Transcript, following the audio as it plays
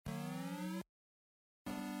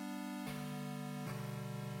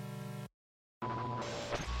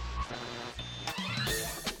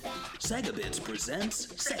Segabits presents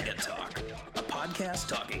Sega Talk, a podcast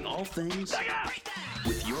talking all things Sega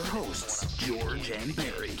with your hosts, George and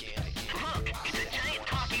Barry. Look, it's a giant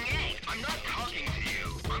talking egg. I'm not talking to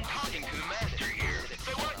you. I'm talking to the master here.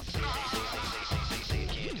 So what?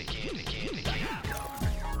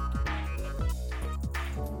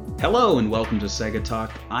 Hello and welcome to Sega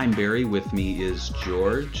Talk. I'm Barry. With me is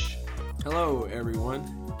George. Hello,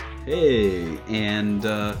 everyone. Hey, and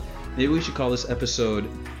maybe we should call this episode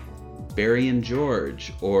Barry and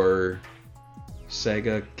George, or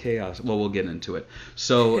Sega Chaos. Well, we'll get into it.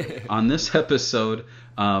 So on this episode,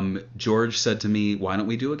 George said to me, why don't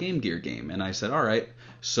we do a Game Gear game? And I said, all right.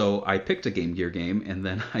 So I picked a Game Gear game, and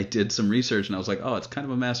then I did some research, and I was like, oh, it's kind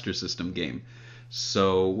of a Master System game.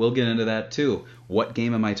 So we'll get into that too. What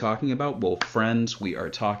game am I talking about? Well, friends, we are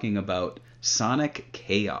talking about Sonic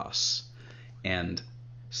Chaos. And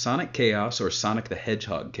Sonic Chaos, or Sonic the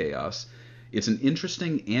Hedgehog Chaos, it's an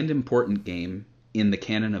interesting and important game in the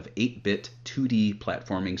canon of 8-bit 2D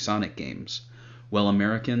platforming Sonic games. While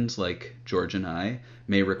Americans like George and I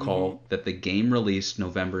may recall that the game released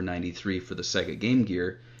November 93 for the Sega Game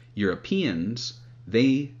Gear, Europeans,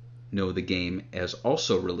 they know the game as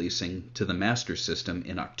also releasing to the Master System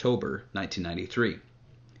in October 1993.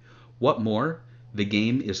 What more, the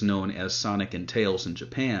game is known as Sonic and Tails in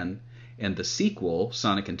Japan, and the sequel,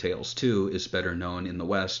 Sonic and Tails 2, is better known in the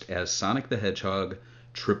West as Sonic the Hedgehog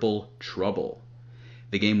Triple Trouble.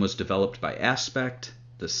 The game was developed by Aspect,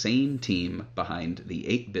 the same team behind the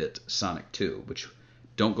 8-bit Sonic 2, which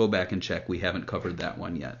don't go back and check, we haven't covered that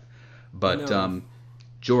one yet. But, No.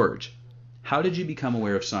 George, how did you become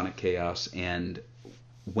aware of Sonic Chaos, and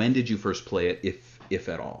when did you first play it, if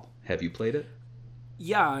at all? Have you played it?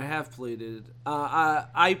 Yeah, I have played it.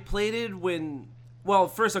 I played it when... Well,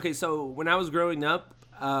 first, okay, so when I was growing up,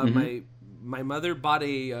 my mother bought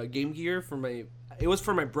a Game Gear for my... It was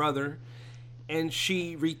for my brother, and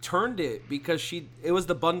she returned it because it was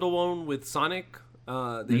the bundle one with Sonic,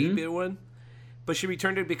 the 8-bit one. But she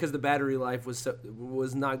returned it because the battery life was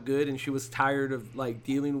not good, and she was tired of like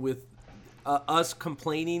dealing with us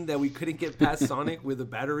complaining that we couldn't get past Sonic with the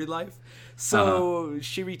battery life. So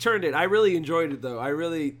she returned it. I really enjoyed it, though. I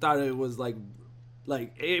really thought it was like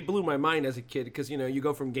it blew my mind as a kid because, you know, you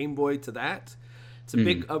go from Game Boy to that. It's a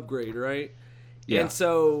big upgrade, right? Yeah. And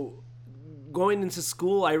so going into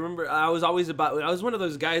school, I remember I was one of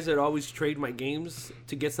those guys that always trade my games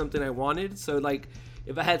to get something I wanted. So like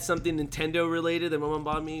if I had something Nintendo related that my mom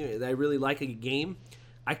bought me that I really like, a game,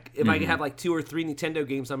 if I could have like 2 or 3 Nintendo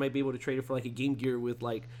games, I might be able to trade it for like a Game Gear with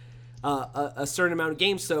like a certain amount of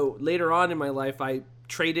games. So later on in my life, I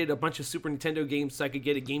traded a bunch of Super Nintendo games so I could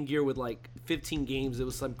get a Game Gear with like 15 games. It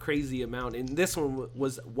was some crazy amount, and this one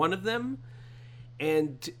was one of them.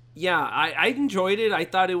 And yeah, I enjoyed it. I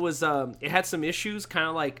thought it was it had some issues, kind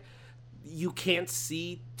of like you can't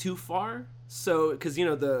see too far. So because, you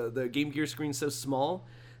know, the Game Gear screen's so small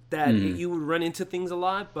that you would run into things a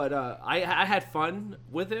lot. But I had fun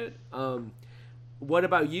with it. What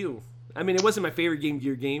about you? I mean, it wasn't my favorite Game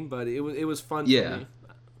Gear game, but it was fun for me.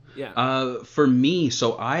 Yeah. For me,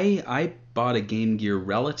 so I bought a Game Gear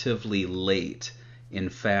relatively late. In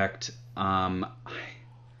fact,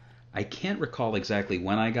 I can't recall exactly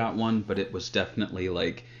when I got one, but it was definitely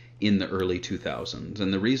like in the early 2000s.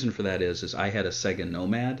 And the reason for that is I had a Sega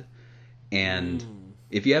Nomad, and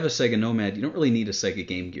if you have a Sega Nomad, you don't really need a Sega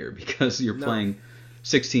Game Gear because you're playing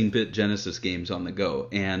 16-bit Genesis games on the go.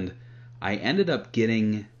 And I ended up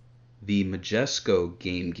getting the Majesco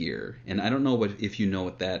Game Gear, and I don't know if you know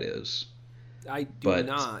what that is. I do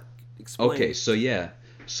not. Explain. Okay, so yeah.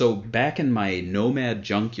 So back in my Nomad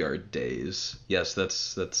Junkyard days, yes,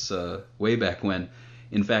 that's way back when.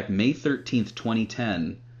 In fact, May 13th,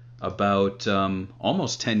 2010, about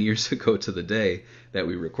almost 10 years ago to the day that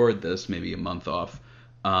we record this, maybe a month off,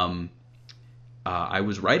 I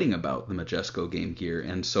was writing about the Majesco Game Gear,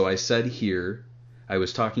 and so I said here, I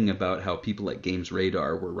was talking about how people at Games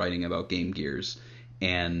Radar were writing about Game Gears,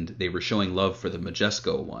 and they were showing love for the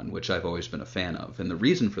Majesco one, which I've always been a fan of. And the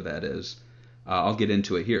reason for that is, I'll get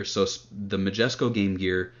into it here. So the Majesco Game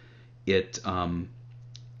Gear, Majesco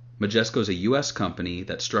is a U.S. company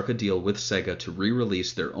that struck a deal with Sega to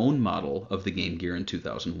re-release their own model of the Game Gear in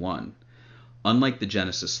 2001. Unlike the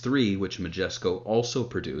Genesis 3, which Majesco also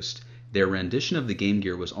produced, their rendition of the Game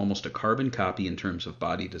Gear was almost a carbon copy in terms of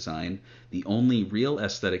body design. The only real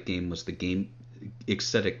aesthetic change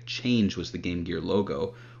was the Game Gear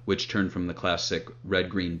logo, which turned from the classic red,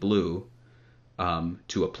 green, blue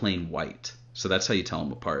to a plain white. So that's how you tell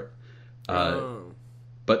them apart.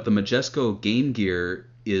 But the Majesco Game Gear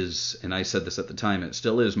is, and I said this at the time, it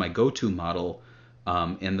still is my go-to model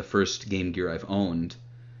and the first Game Gear I've owned.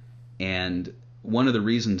 And one of the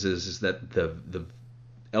reasons is that the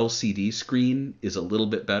LCD screen is a little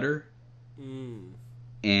bit better,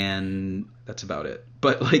 and that's about it.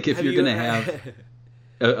 But like, if you're gonna have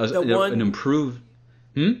an improved,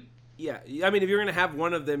 Yeah, I mean, if you're gonna have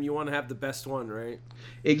one of them, you want to have the best one, right?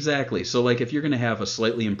 Exactly. So like, if you're gonna have a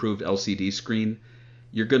slightly improved LCD screen,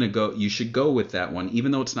 you should go with that one,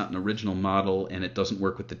 even though it's not an original model and it doesn't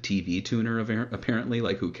work with the TV tuner apparently.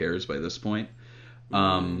 Like, who cares by this point?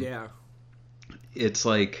 Yeah. It's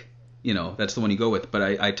like, that's the one you go with.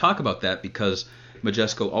 But I talk about that because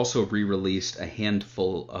Majesco also re-released a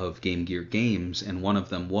handful of Game Gear games, and one of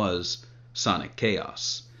them was Sonic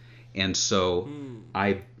Chaos. And so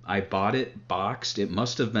I bought it boxed. It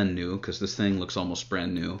must have been new because this thing looks almost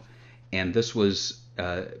brand new. And this was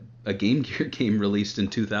a Game Gear game released in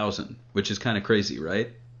 2000, which is kind of crazy,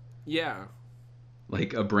 right? Yeah.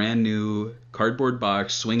 Like a brand new cardboard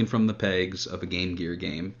box swinging from the pegs of a Game Gear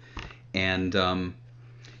game. And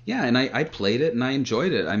and I played it and I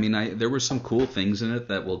enjoyed it. I mean, there were some cool things in it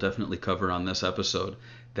that we'll definitely cover on this episode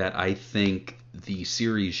that I think the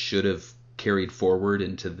series should have carried forward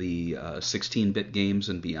into the 16-bit games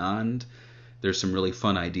and beyond. There's some really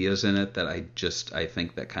fun ideas in it that I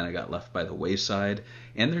think that kind of got left by the wayside.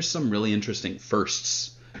 And there's some really interesting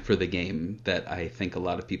firsts for the game that I think a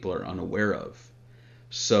lot of people are unaware of.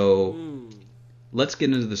 So let's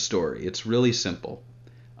get into the story. It's really simple.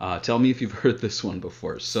 Tell me if you've heard this one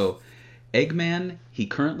before. So Eggman, he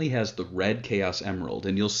currently has the red Chaos Emerald,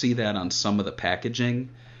 and you'll see that on some of the packaging.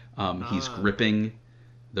 He's gripping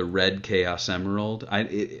the red Chaos Emerald.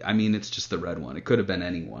 I mean, it's just the red one. It could have been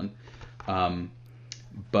any one.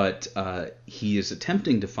 But he is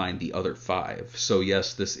attempting to find the other 5. So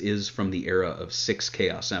yes, this is from the era of 6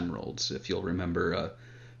 Chaos Emeralds. If you'll remember,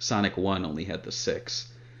 Sonic 1 only had the 6.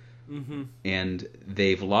 Mm-hmm. And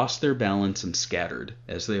they've lost their balance and scattered,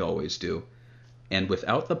 as they always do. And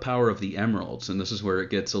without the power of the emeralds, and this is where it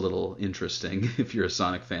gets a little interesting if you're a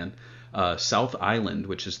Sonic fan, South Island,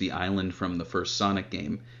 which is the island from the first Sonic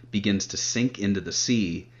game, begins to sink into the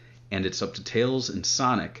sea, and it's up to Tails and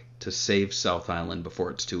Sonic to save South Island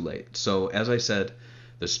before it's too late. So, as I said,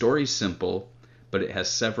 the story's simple, but it has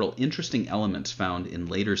several interesting elements found in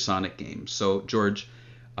later Sonic games. So, George,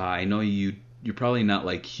 I know you're probably not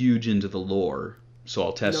like huge into the lore, so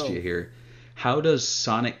I'll test you here. How does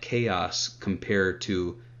Sonic Chaos compare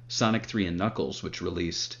to Sonic 3 and Knuckles, which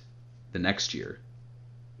released the next year?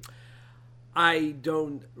 I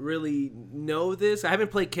don't really know this. I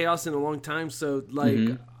haven't played Chaos in a long time, so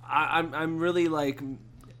like I'm really like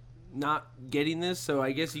not getting this. So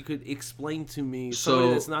I guess you could explain to me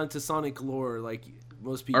somebody that's not into Sonic lore, like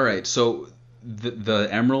most people. All right, so the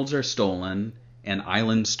emeralds are stolen. And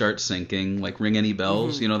islands start sinking, like ring any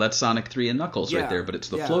bells. You know, that's Sonic 3 and Knuckles right there, but it's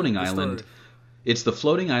the floating island. Story. It's the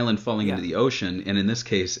floating island falling into the ocean, and in this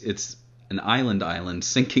case, it's an island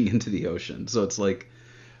sinking into the ocean. So it's like,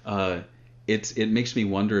 it makes me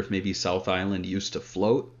wonder if maybe South Island used to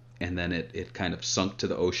float, and then it kind of sunk to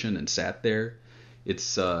the ocean and sat there.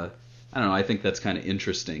 It's, I don't know, I think that's kind of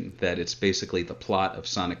interesting, that it's basically the plot of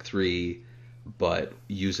Sonic 3, but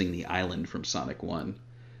using the island from Sonic 1.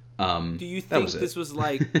 Do you think this was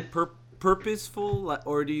like purposeful,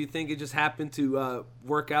 or do you think it just happened to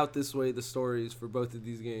work out this way, the stories for both of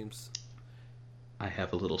these games? I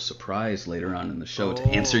have a little surprise later on in the show to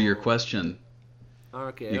answer your question.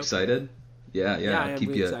 Okay. You excited? Yeah, I am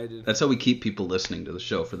really excited. That's how we keep people listening to the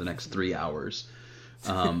show for the next 3 hours.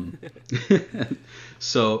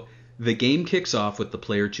 So the game kicks off with the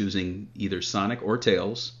player choosing either Sonic or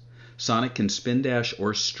Tails. Sonic can spin dash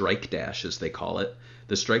or strike dash, as they call it.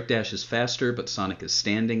 The strike dash is faster, but Sonic is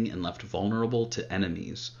standing and left vulnerable to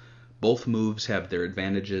enemies. Both moves have their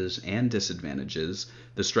advantages and disadvantages.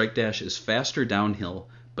 The strike dash is faster downhill,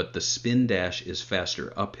 but the spin dash is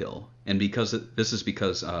faster uphill. And because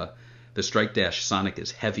the strike dash Sonic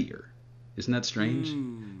is heavier. Isn't that strange?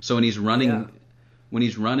 So when he's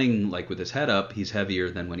running like with his head up, he's heavier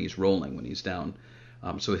than when he's rolling, when he's down.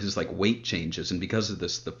 So his like weight changes, and because of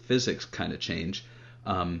this, the physics kind of change.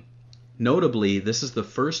 Notably, this is the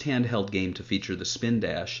first handheld game to feature the spin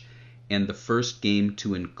dash, and the first game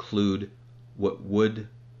to include what would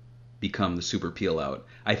become the Super Peel Out.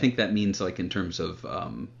 I think that means like in terms of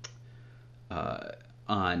on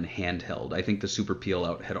handheld. I think the Super Peel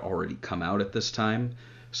Out had already come out at this time.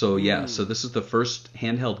 So so this is the first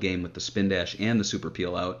handheld game with the spin dash and the Super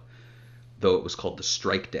Peel Out, though it was called the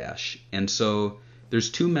Strike Dash. And so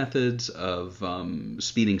there's 2 methods of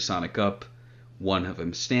speeding Sonic up. One of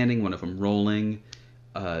them standing, one of them rolling.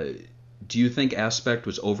 Do you think Aspect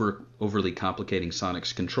was overly complicating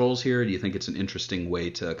Sonic's controls here? Do you think it's an interesting way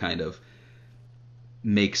to kind of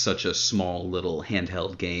make such a small little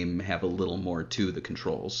handheld game have a little more to the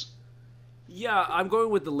controls. Yeah, I'm going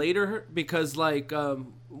with the later because, like,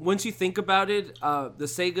 once you think about it, the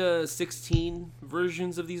Sega 16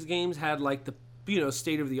 versions of these games had, like, the,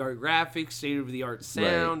 state-of-the-art graphics, state-of-the-art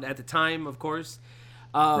sound at the time, of course.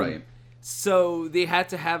 Right. So they had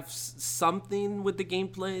to have something with the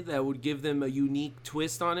gameplay that would give them a unique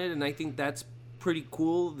twist on it, and I think that's pretty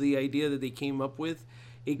cool, the idea that they came up with.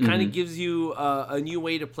 It kind of gives you a new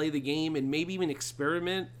way to play the game and maybe even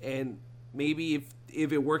experiment, and maybe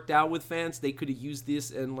if it worked out with fans, they could have used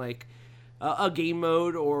this in like a game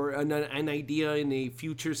mode or an idea in a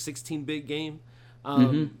future 16-bit game.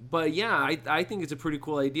 But yeah, I think it's a pretty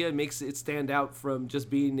cool idea. It makes it stand out from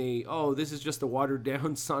just being this is just a watered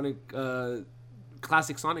down Sonic,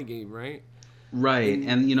 classic Sonic game, right? Right,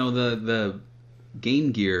 and the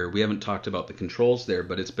Game Gear, we haven't talked about the controls there,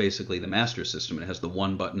 but it's basically the Master System. It has the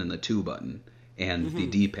 1 button and the 2 button and the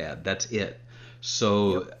D-pad. That's it.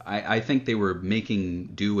 So I think they were making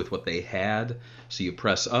do with what they had. So you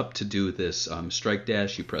press up to do this strike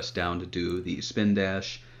dash, you press down to do the spin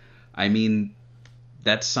dash. I mean,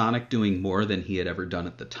 that's Sonic doing more than he had ever done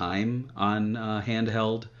at the time on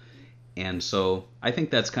handheld. And so I think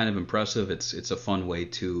that's kind of impressive. It's a fun way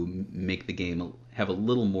to make the game have a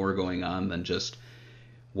little more going on than just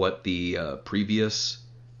what the previous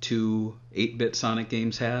 2 8-bit Sonic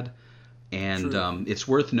games had. And it's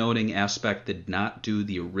worth noting Aspect did not do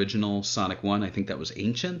the original Sonic 1. I think that was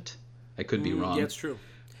Ancient. I could be wrong. Yeah, it's true.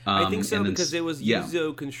 I think so, because it was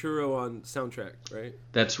Yuzo Koshiro on soundtrack, right?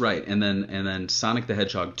 That's right. And then Sonic the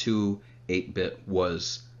Hedgehog 2 8-bit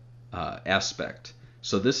was Aspect.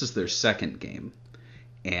 So this is their second game.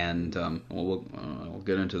 And I'll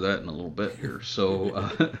get into that in a little bit here. So,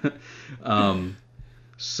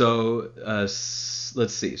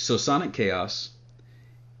 let's see. So Sonic Chaos,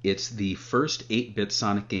 it's the first 8-bit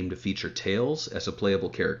Sonic game to feature Tails as a playable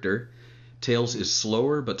character. Tails is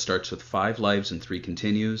slower but starts with 5 lives and 3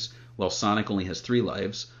 continues, while Sonic only has 3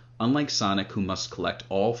 lives. Unlike Sonic, who must collect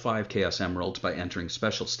all 5 Chaos Emeralds by entering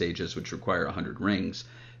special stages which require 100 rings,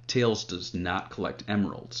 Tails does not collect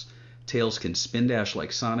emeralds. Tails can spin dash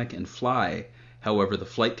like Sonic and fly, however the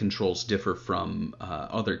flight controls differ from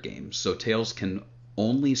other games. So Tails can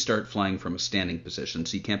only start flying from a standing position,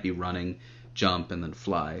 so you can't be running, jump, and then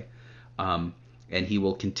fly. And he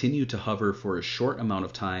will continue to hover for a short amount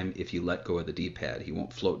of time if you let go of the D-pad. He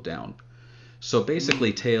won't float down. So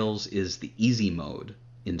basically Tails is the easy mode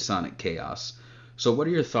in Sonic Chaos. So what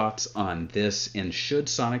are your thoughts on this, and should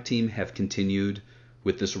Sonic Team have continued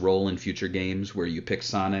with this role in future games where you pick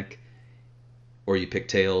Sonic or you pick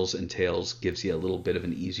Tails, and Tails gives you a little bit of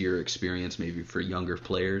an easier experience maybe for younger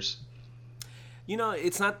players?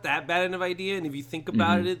 It's not that bad of an idea, and if you think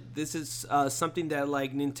about it, this is something that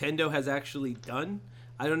like Nintendo has actually done.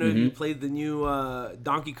 I don't know if you played the new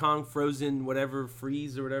Donkey Kong Frozen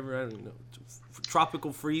Freeze or whatever, I don't know,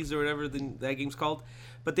 Tropical Freeze or whatever that game's called,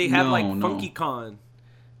 but they have Funky Kong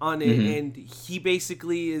on it, and he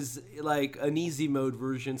basically is like an easy mode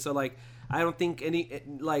version. So like I don't think I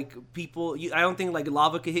don't think like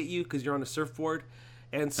lava could hit you because you're on a surfboard,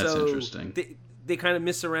 and so that's interesting. They kind of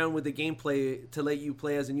mess around with the gameplay to let you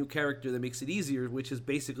play as a new character that makes it easier, which is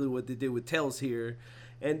basically what they did with Tails here.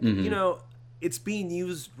 And, it's being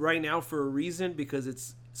used right now for a reason because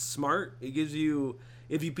it's smart. It gives you,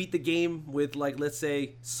 if you beat the game with, like, let's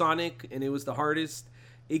say, Sonic, and it was the hardest,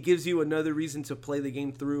 it gives you another reason to play the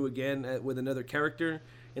game through again with another character.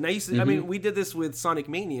 And I mean, we did this with Sonic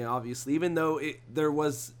Mania, obviously, even though there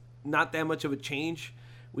was not that much of a change.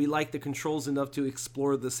 We like the controls enough to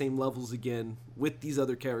explore the same levels again with these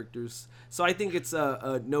other characters. So I think it's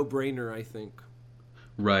a no-brainer, I think.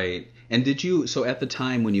 Right. And so at the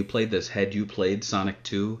time when you played this, had you played Sonic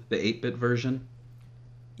 2, the 8-bit version?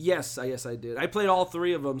 Yes, I did. I played all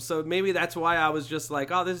 3 of them, so maybe that's why I was just like,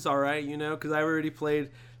 oh, this is all right, because I already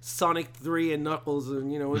played Sonic 3 and Knuckles, and,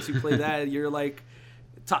 once you play that, you're like,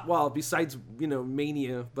 besides,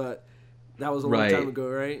 Mania, but... That was a long time ago,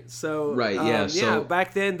 right? So, so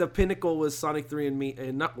back then the pinnacle was Sonic 3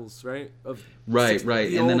 and Knuckles, right? Right.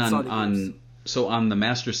 And then on the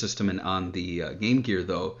Master System and on the Game Gear,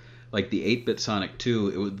 though, like the 8-bit Sonic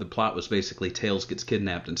 2, the plot was basically Tails gets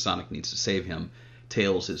kidnapped and Sonic needs to save him.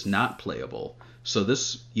 Tails is not playable. So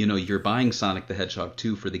this, you're buying Sonic the Hedgehog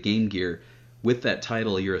 2 for the Game Gear. With that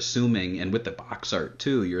title, you're assuming, and with the box art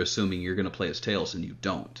too, you're assuming you're going to play as Tails, and you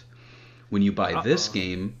don't. When you buy this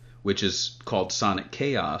game, which is called Sonic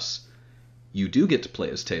Chaos, you do get to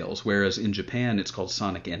play as Tails, whereas in Japan it's called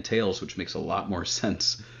Sonic and Tails, which makes a lot more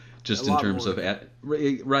sense just in terms of...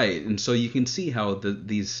 Right, and so you can see how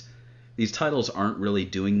these these titles aren't really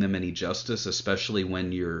doing them any justice, especially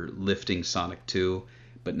when you're lifting Sonic 2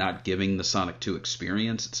 but not giving the Sonic 2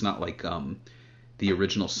 experience. It's not like the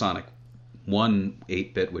original Sonic 1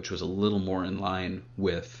 8-bit, which was a little more in line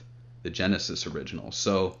with the Genesis original.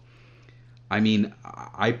 So, I mean,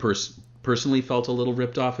 I personally felt a little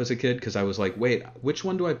ripped off as a kid because I was like, wait, which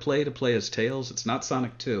one do I play to play as Tails? It's not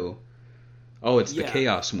Sonic 2. Oh, it's the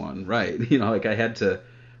Chaos one, right? You know, like I had to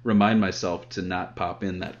remind myself to not pop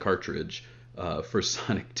in that cartridge for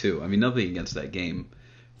Sonic 2. I mean, nothing against that game,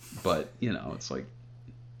 but, you know, it's like,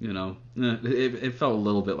 you know, it felt a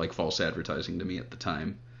little bit like false advertising to me at the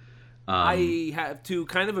time. I have to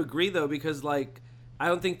kind of agree, though, because, like, I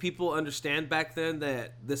don't think people understand back then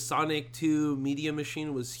that the Sonic 2 Media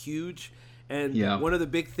Machine was huge. And one of the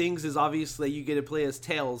big things is obviously you get to play as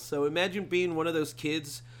Tails. So imagine being one of those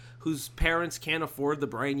kids whose parents can't afford the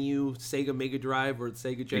brand new Sega Mega Drive or the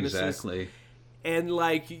Sega Genesis. Exactly. And,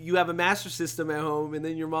 like, you have a Master System at home, and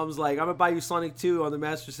then your mom's like, I'm going to buy you Sonic 2 on the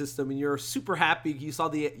Master System, and you're super happy. You saw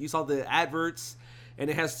the adverts, and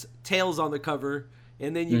it has Tails on the cover,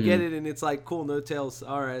 and then you get it, and it's like, cool, no Tails.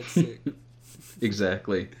 All right, sick.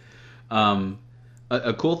 Exactly.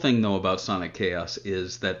 A cool thing, though, about Sonic Chaos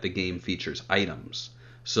is that the game features items.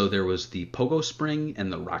 So there was the Pogo Spring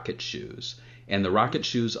and the Rocket Shoes. And the Rocket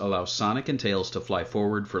Shoes allow Sonic and Tails to fly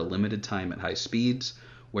forward for a limited time at high speeds,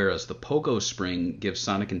 whereas the Pogo Spring gives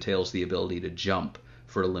Sonic and Tails the ability to jump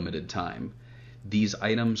for a limited time. These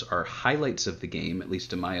items are highlights of the game, at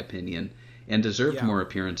least in my opinion, and deserved more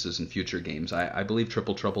appearances in future games. I believe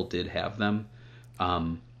Triple Trouble did have them,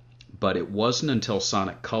 but it wasn't until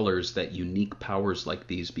Sonic Colors that unique powers like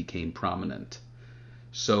these became prominent.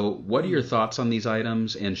 So what are your thoughts on these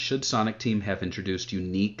items, and should Sonic Team have introduced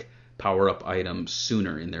unique power-up items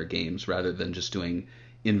sooner in their games rather than just doing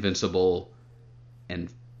invincible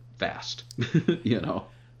and fast, you know?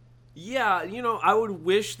 Yeah, you know, I would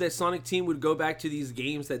wish that Sonic Team would go back to these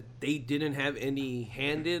games that they didn't have any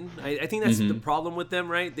hand in. I think that's the problem with them,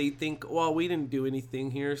 right? They think, well, we didn't do anything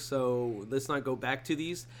here, so let's not go back to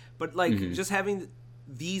these. But, like, just having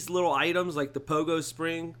these little items, like the Pogo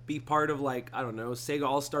Spring, be part of, like, I don't know, Sega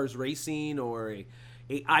All-Stars Racing or a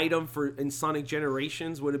item for in Sonic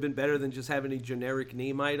Generations would have been better than just having a generic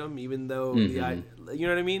name item, even though, you know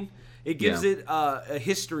what I mean? It gives it a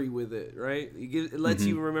history with it, right? It lets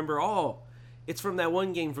you remember, it's from that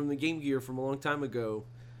one game from the Game Gear from a long time ago.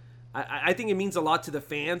 I think it means a lot to the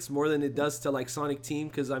fans more than it does to, like, Sonic Team,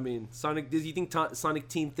 because, I mean, do you think Sonic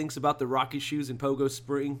Team thinks about the Rocket Shoes and Pogo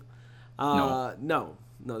Spring? No,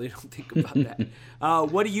 they don't think about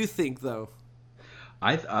that. What do you think, though?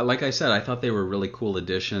 Like I said, I thought they were really cool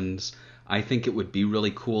additions. I think it would be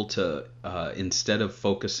really cool to, instead of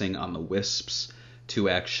focusing on the Wisps, to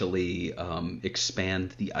actually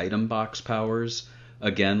expand the item box powers.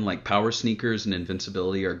 Again, like Power Sneakers and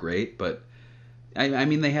Invincibility are great, but I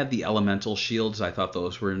mean, they had the Elemental Shields. I thought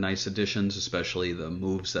those were nice additions, especially the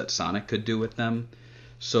moves that Sonic could do with them.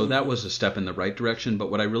 So that was a step in the right direction, but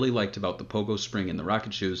what I really liked about the Pogo Spring and the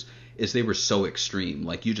Rocket Shoes is they were so extreme.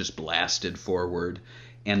 Like, you just blasted forward,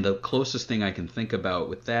 and the closest thing I can think about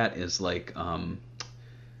with that is, like,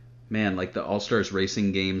 like the All-Stars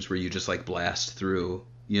Racing games where you just, like, blast through,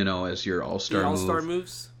 you know, as your All-Star move. All-Star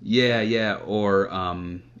moves? Yeah, or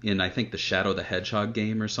in, I think, the Shadow the Hedgehog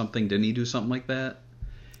game or something. Didn't he do something like that?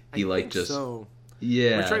 I think so.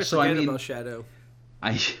 Yeah. We're trying to forget about Shadow.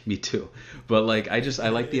 Me too. But, like, I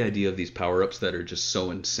like the idea of these power-ups that are just so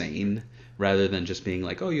insane, rather than just being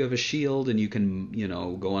like, oh, you have a shield and you can, you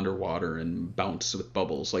know, go underwater and bounce with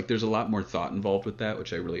bubbles. Like, there's a lot more thought involved with that,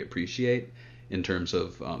 which I really appreciate in terms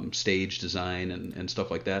of stage design and stuff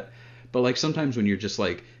like that. But, like, sometimes when you're just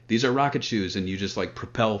like, these are Rocket Shoes, and you just, like,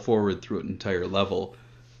 propel forward through an entire level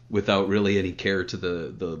without really any care to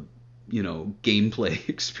the you know, gameplay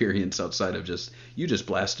experience outside of you just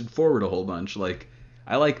blasted forward a whole bunch. Like,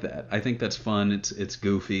 I like that. I think that's fun. It's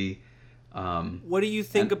goofy. What do you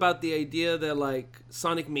think about the idea that, like,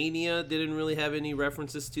 Sonic Mania didn't really have any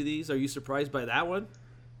references to these? Are you surprised by that one?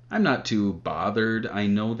 I'm not too bothered. I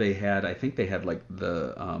know I think they had, like,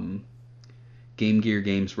 the Game Gear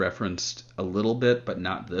games referenced a little bit, but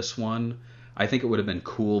not this one. I think it would have been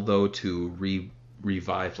cool, though, to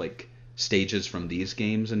revive, like, stages from these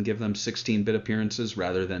games and give them 16-bit appearances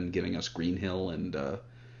rather than giving us Green Hill and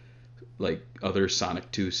like other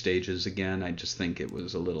Sonic 2 stages again. I just think it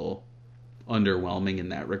was a little underwhelming in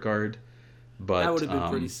that regard. But that would have been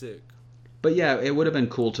pretty sick. But yeah, it would have been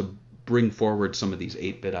cool to bring forward some of these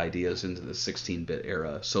 8-bit ideas into the 16-bit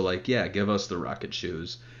era. So, like, yeah, give us the Rocket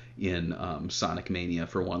Shoes in Sonic Mania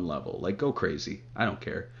for one level. Like, go crazy. I don't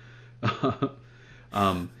care.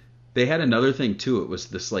 They had another thing too. It was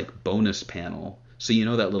this like bonus panel. So you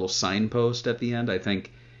know that little signpost at the end? I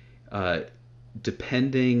think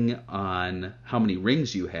depending on how many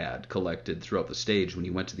rings you had collected throughout the stage, when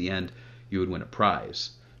you went to the end, you would win a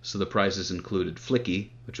prize. So the prizes included Flicky,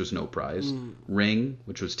 which was no prize, Ring,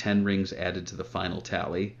 which was 10 rings added to the final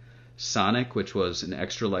tally, Sonic, which was an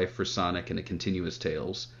extra life for Sonic and a continuous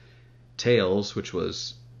Tails, Tails, which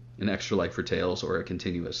was an extra life for Tails or a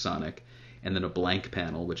continuous Sonic, and then a blank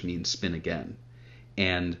panel, which means spin again.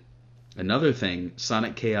 And another thing,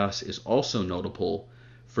 Sonic Chaos is also notable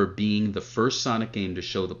for being the first Sonic game to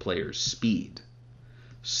show the player's speed.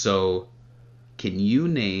 So, can you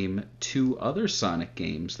name 2 other Sonic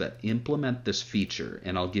games that implement this feature?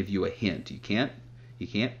 And I'll give you a hint. You can't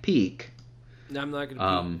peek. No, I'm not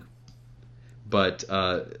gonna peek. But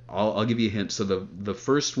I'll give you a hint. So the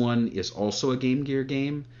first one is also a Game Gear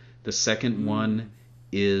game. The second one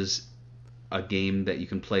is a game that you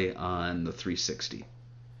can play on the 360.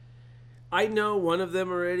 I know one of them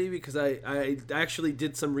already because I actually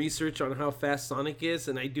did some research on how fast Sonic is,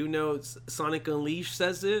 and I do know Sonic Unleashed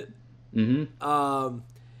says it. Mm-hmm.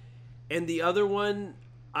 And the other one,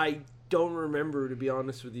 I don't remember, to be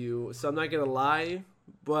honest with you, so I'm not going to lie.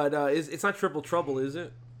 But it's not Triple Trouble, is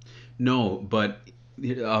it? No, but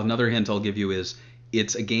another hint I'll give you is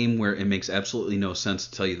it's a game where it makes absolutely no sense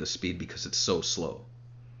to tell you the speed because it's so slow.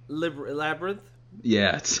 Labyrinth?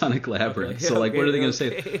 Yeah, it's Sonic Labyrinth. Okay, So, like, what are they going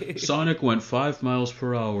to okay. say? Sonic went 5 miles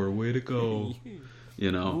per hour. Way to go.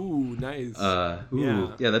 You know? Ooh, nice.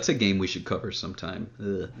 Yeah, that's a game we should cover sometime.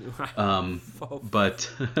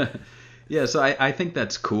 But, yeah, so I think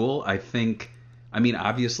that's cool. I mean,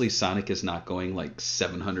 obviously Sonic is not going like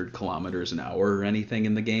 700 kilometers an hour or anything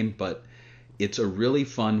in the game, but it's a really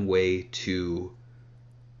fun way to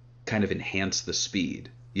kind of enhance the speed.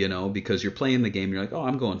 You know, because you're playing the game, you're like, oh,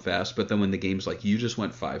 I'm going fast. But then when the game's like, you just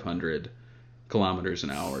went 500 kilometers an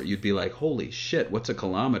hour, you'd be like, holy shit, what's a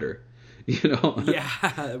kilometer? You know? Yeah,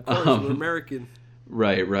 of course, we're American.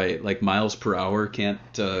 Right. Like miles per hour can't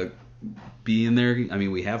be in there. I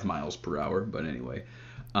mean, we have miles per hour, but anyway.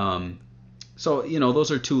 So, you know,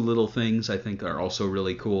 those are 2 little things I think are also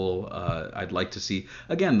really cool. I'd like to see,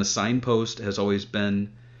 again, the signpost has always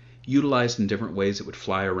been utilized in different ways. It would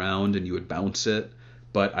fly around and you would bounce it.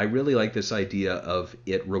 But I really like this idea of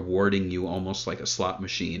it rewarding you almost like a slot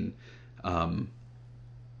machine,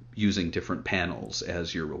 using different panels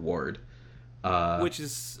as your reward. Which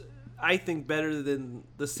is, I think, better than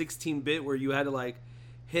the 16-bit where you had to like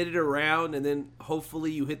hit it around and then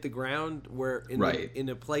hopefully you hit the ground where in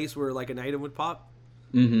a place where like an item would pop.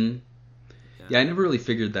 Mm-hmm. Yeah, I never really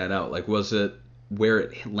figured that out. Like, was it where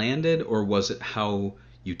it landed or was it how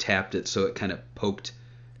you tapped it so it kind of poked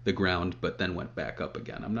the ground but then went back up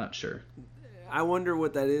again? I'm not sure. I wonder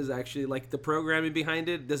what that is actually. Like the programming behind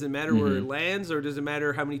it. Does it matter where it lands, or does it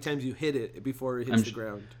matter how many times you hit it before it hits the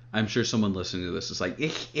ground? I'm sure someone listening to this is like,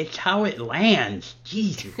 it's how it lands.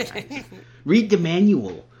 Jesus Christ. Read the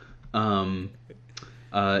manual.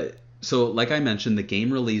 So like I mentioned, the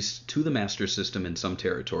game released to the Master System in some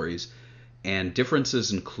territories, and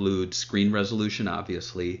differences include screen resolution,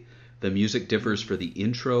 obviously. The music differs for the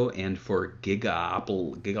intro and for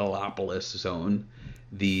Gigalopolis Zone.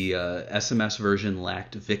 The SMS version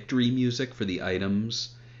lacked victory music for the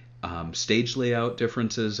items. Stage layout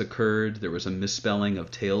differences occurred. There was a misspelling of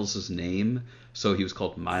Tails' name, so he was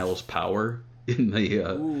called Miles Power in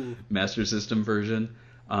the Master System version.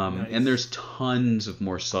 Nice. And there's tons of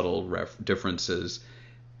more subtle differences.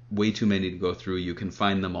 Way too many to go through. You can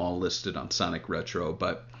find them all listed on Sonic Retro,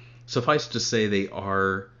 but suffice to say they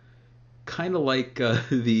are kind of like a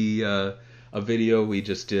video we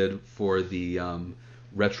just did for the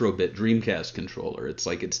Retrobit Dreamcast controller. It's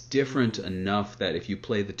like it's different enough that if you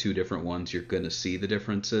play the 2 different ones, you're going to see the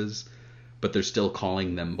differences, but they're still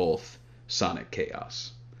calling them both Sonic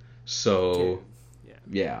Chaos. So,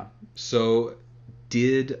 yeah. So,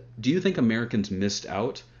 do you think Americans missed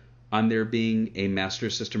out on there being a Master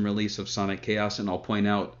System release of Sonic Chaos? And I'll point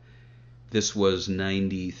out this was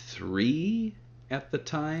 93 at the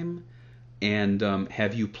time. And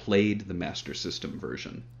have you played the Master System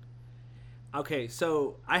version? Okay,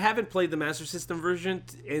 so I haven't played the Master System version,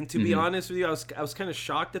 and to be honest with you, I was kind of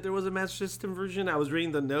shocked that there was a Master System version. I was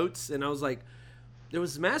reading the notes, and I was like, there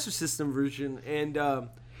was a Master System version, and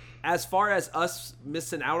as far as us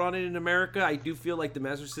missing out on it in America, I do feel like the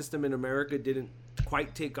Master System in America didn't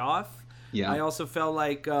quite take off. Yeah. I also felt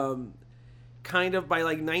like kind of by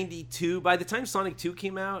like 92, by the time Sonic 2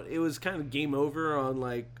 came out, it was kind of game over on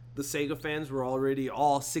like the Sega fans were already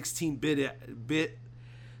all 16-bit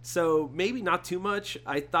So maybe not too much.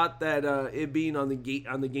 I thought that it being on the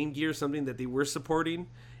Game Gear something that they were supporting,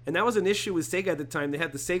 and that was an issue with Sega at the time. They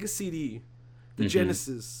had the Sega CD, the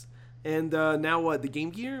Genesis, and now what? The Game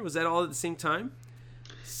Gear? Was that all at the same time?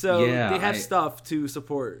 So they have stuff to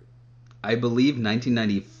support. I believe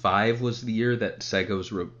 1995 was the year that Sega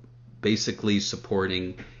was basically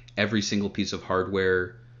supporting every single piece of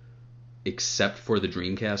hardware except for the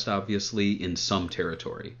Dreamcast, obviously, in some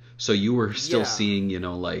territory. So you were still seeing,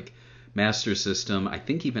 like Master System, I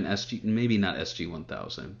think even maybe not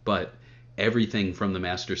SG-1000, but everything from the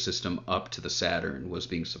Master System up to the Saturn was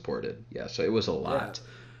being supported. Yeah, so it was a lot.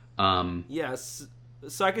 Yes.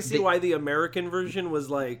 So I can see why the American version was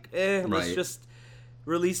like, let's just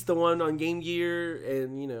release the one on Game Gear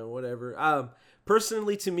and, whatever.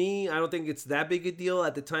 Personally, to me, I don't think it's that big a deal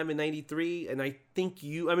at the time in 93. And I think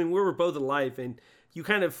we were both alive, and you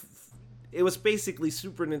it was basically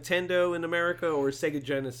Super Nintendo in America or Sega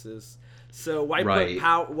Genesis. So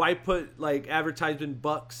why put like advertisement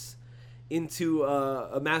bucks into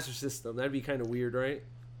a Master System? That'd be kind of weird, right?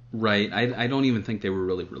 Right. I don't even think they were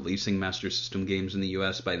really releasing Master System games in the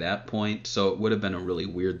US by that point, so it would have been a really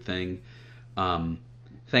weird thing.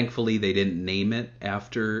 Thankfully, they didn't name it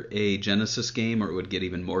after a Genesis game, or it would get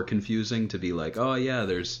even more confusing to be like, oh yeah,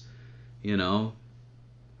 there's,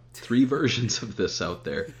 3 versions of this out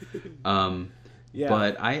there.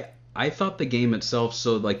 But I thought the game itself,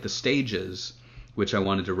 so like the stages, which I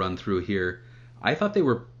wanted to run through here, I thought they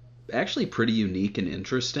were actually pretty unique and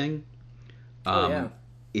interesting.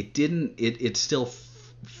 It still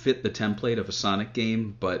fit the template of a Sonic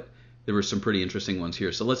game, but there were some pretty interesting ones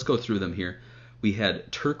here. So let's go through them here. We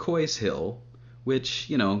had Turquoise Hill,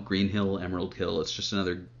 which, Green Hill, Emerald Hill, it's just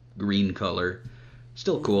another green color.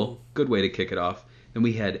 Still cool. Good way to kick it off. Then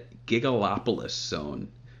we had Gigalopolis Zone,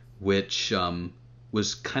 which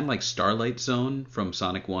was kind of like Starlight Zone from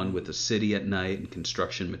Sonic 1 with a city at night and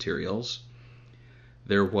construction materials.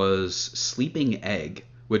 There was Sleeping Egg,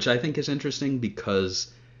 which I think is interesting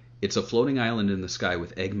because it's a floating island in the sky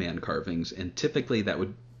with Eggman carvings, and typically that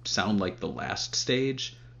would sound like the last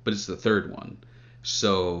stage, but it's the third one.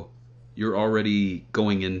 So you're already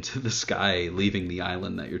going into the sky, leaving the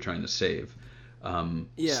island that you're trying to save. Mecha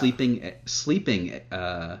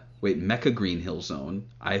Green Hill Zone.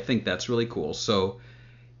 I think that's really cool. So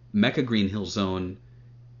Mecha Green Hill Zone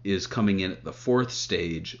is coming in at the 4th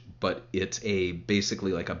stage, but it's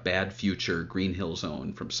basically like a Bad Future Green Hill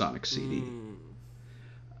Zone from Sonic CD.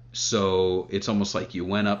 So it's almost like you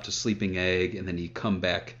went up to Sleeping Egg and then you come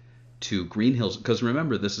back to Green Hills, because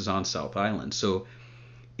remember, this is on South Island, so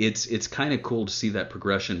it's kind of cool to see that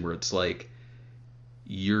progression where it's like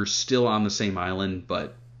you're still on the same island,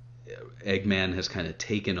 but Eggman has kind of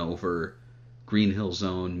taken over Green Hill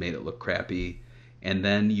Zone, made it look crappy, and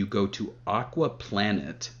then you go to Aqua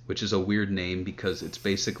Planet, which is a weird name because it's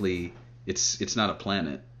basically it's not a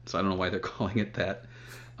planet, so I don't know why they're calling it that.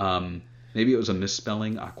 Maybe it was a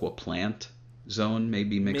misspelling. Aqua Plant Zone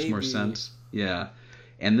maybe makes more sense. Yeah.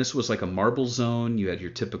 And this was like a marble zone. You had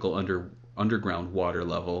your typical underground water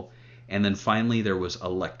level. And then finally there was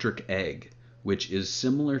Electric Egg, which is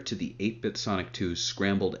similar to the 8-bit Sonic 2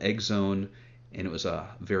 Scrambled Egg Zone, and it was a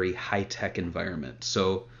very high-tech environment.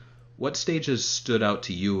 So what stages stood out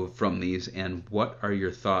to you from these, and what are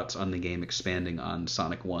your thoughts on the game expanding on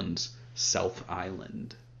Sonic 1's South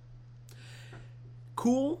Island?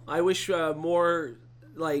 Cool. I wish more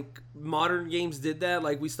like modern games did that.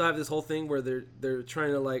 Like we still have this whole thing where they're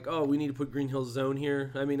trying to like, oh, we need to put Green Hill Zone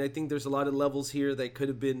here. I mean, I think there's a lot of levels here that could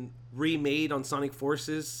have been remade on Sonic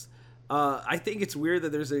Forces. I think it's weird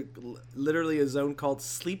that there's literally a zone called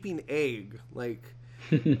Sleeping Egg. Like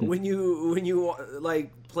when you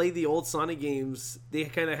like play the old Sonic games, they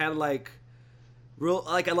kind of had like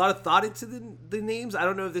a lot of thought into the names. I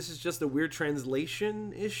don't know if this is just a weird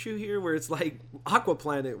translation issue here, where it's like Aqua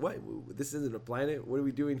Planet. What? This isn't a planet. What are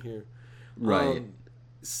we doing here? Right.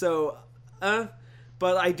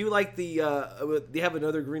 But I do like they have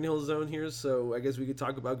another Green Hill Zone here, so I guess we could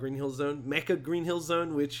talk about Green Hill Zone, Mecha Green Hill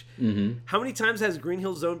Zone. Which how many times has Green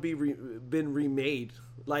Hill Zone been remade?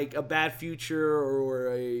 Like a Bad Future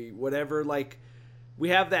or a whatever. Like we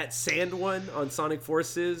have that sand one on Sonic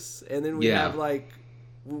Forces, and then we have like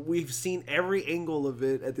we've seen every angle of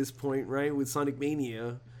it at this point, right? With Sonic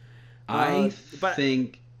Mania. I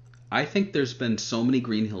think there's been so many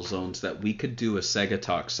Green Hill Zones that we could do a Sega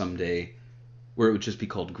Talk someday where it would just be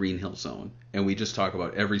called Green Hill Zone, and we just talk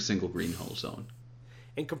about every single Green Hill Zone.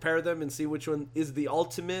 And compare them and see which one is the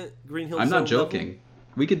ultimate Green Hill Zone. I'm not joking. Level.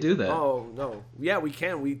 We could do that. Oh no, yeah, we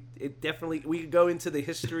can. We could go into the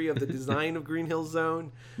history of the design of Green Hill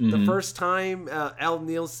Zone. The first time Al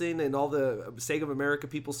Nielsen and all the Sega of America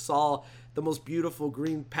people saw the most beautiful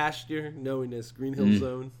green pasture known as Green Hill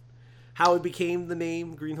Zone, how it became the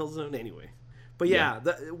name Green Hill Zone. Anyway, but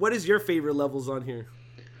what is your favorite levels on here?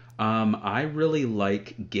 I really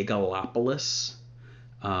like Gigalopolis.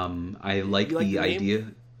 I like the idea.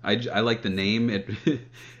 I like the name. It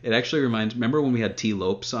it actually reminds. Remember when we had T.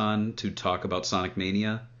 Lopes on to talk about Sonic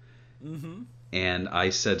Mania? Mm-hmm. And I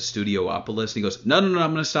said Studiopolis, and he goes, "No, I'm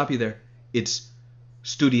going to stop you there. It's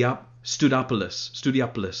Studiopolis."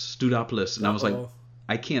 And I was like,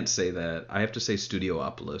 I can't say that. I have to say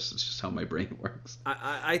Studiopolis. It's just how my brain works.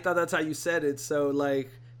 I thought that's how you said it. So like,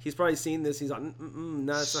 he's probably seen this. He's like,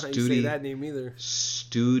 no, that's not how you say that name either.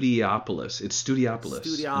 Studiopolis. It's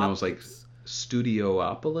Studiopolis. And I was like,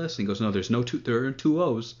 Studiopolis? And he goes, no, there are two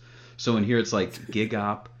O's. So in here it's like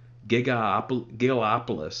Gigalopolis.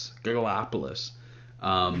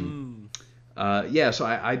 So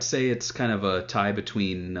I'd say it's kind of a tie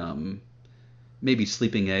between maybe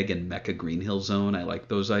Sleeping Egg and Mecha Green Hill Zone. I like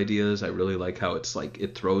those ideas. I really like how it's like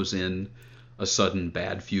it throws in a sudden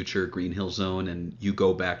bad future Green Hill Zone, and you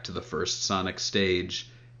go back to the first Sonic stage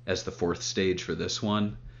as the fourth stage for this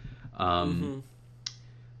one.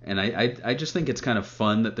 And I just think it's kind of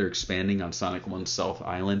fun that they're expanding on Sonic 1 South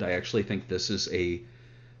Island. I actually think this is a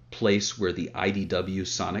place where the IDW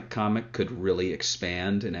Sonic comic could really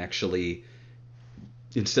expand and actually,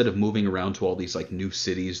 instead of moving around to all these like new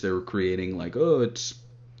cities they were creating, like, oh, it's,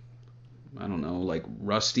 I don't know, like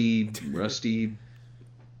Rusty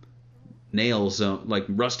Nail Zone, like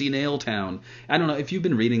Rusty Nail Town. I don't know. If you've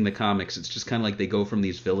been reading the comics, it's just kind of like they go from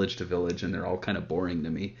these village to village and they're all kind of boring to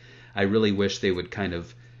me. I really wish they would kind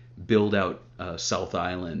of build out South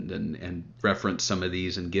Island and reference some of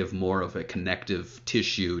these and give more of a connective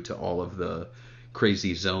tissue to all of the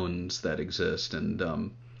crazy zones that exist. And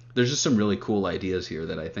there's just some really cool ideas here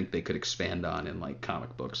that I think they could expand on in like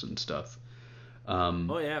comic books and stuff.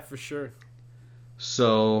 Oh yeah, for sure.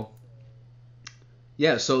 So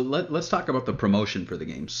let's talk about the promotion for the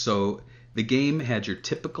game. So the game had your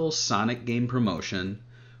typical Sonic game promotion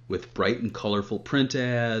with bright and colorful print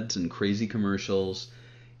ads and crazy commercials.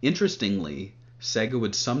 Interestingly, Sega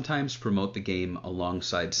would sometimes promote the game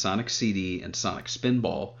alongside Sonic CD and Sonic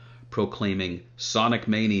Spinball, proclaiming Sonic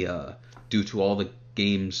Mania due to all the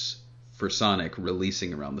games for Sonic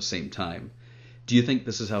releasing around the same time. Do you think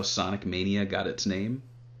this is how Sonic Mania got its name?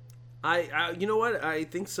 I you know what? I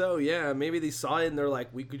think so, yeah. Maybe they saw it and they're like,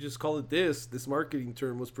 we could just call it this. This marketing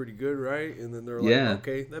term was pretty good, right? And then they're like,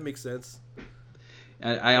 okay, that makes sense.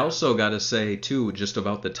 I also got to say, too, just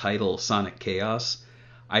about the title Sonic Chaos,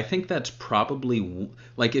 I think that's probably,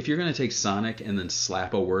 like, if you're going to take Sonic and then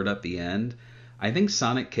slap a word at the end, I think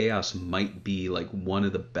Sonic Chaos might be, like, one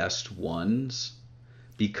of the best ones,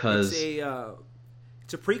 because... It's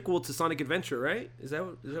a prequel to Sonic Adventure, right? Is that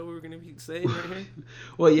what we're going to be saying right here?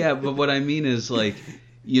 Well, yeah, but what I mean is, like,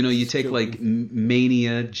 you know, you take, like,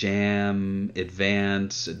 Mania, Jam,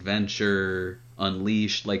 Advance, Adventure,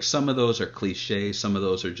 Unleashed. Like, some of those are cliche, some of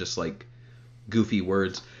those are just, like, goofy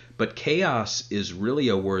words. But Chaos is really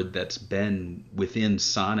a word that's been within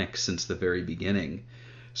Sonic since the very beginning.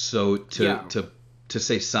 So to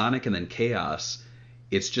say Sonic and then Chaos,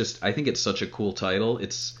 it's just, I think it's such a cool title.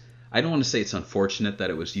 I don't want to say it's unfortunate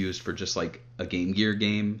that it was used for just like a Game Gear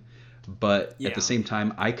game, but at the same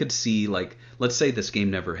time, I could see, like, let's say this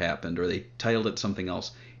game never happened or they titled it something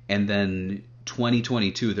else, and then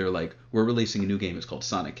 2022 they're like, we're releasing a new game, it's called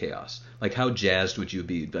Sonic Chaos. Like, how jazzed would you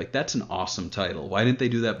be? Like, that's an awesome title. Why didn't they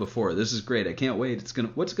do that before? This is great. I can't wait.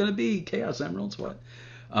 What's gonna be? Chaos Emeralds? What?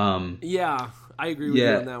 Yeah, I agree with you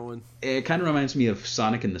on that one. It kind of reminds me of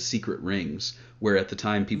Sonic and the Secret Rings, where at the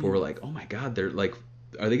time people were like, oh my god, they're like,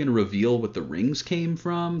 are they going to reveal what the rings came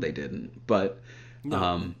from? They didn't. But, they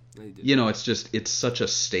didn't. You know, it's such a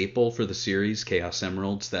staple for the series, Chaos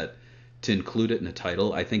Emeralds, that to include it in a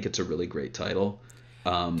title, I think it's a really great title.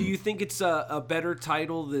 Do you think it's a better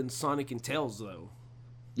title than Sonic and Tails, though?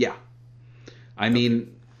 Yeah. I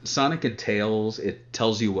mean, Sonic and Tails, it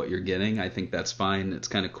tells you what you're getting. I think that's fine. It's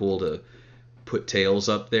kind of cool to put Tails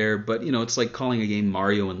up there. But, you know, it's like calling a game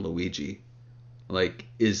Mario and Luigi. Like,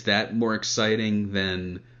 is that more exciting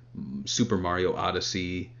than Super Mario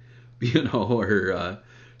Odyssey, you know, or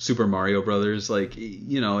Super Mario Brothers? Like,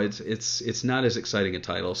 you know, it's not as exciting a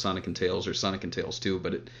title, Sonic and Tails or Sonic and Tails 2,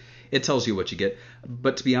 but it tells you what you get.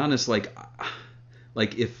 But to be honest, like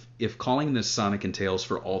if calling this Sonic and Tails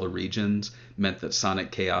for all the regions meant that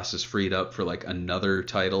Sonic Chaos is freed up for like another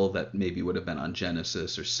title that maybe would have been on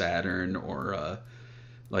Genesis or Saturn or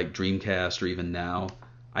like Dreamcast or even now,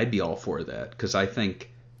 I'd be all for that, because I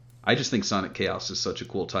just think Sonic Chaos is such a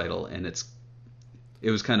cool title, and it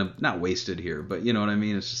was kind of not wasted here, but you know what I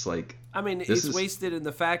mean? It's just like, I mean, it's wasted in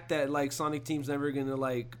the fact that like Sonic Team's never gonna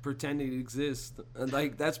like pretend it exists, and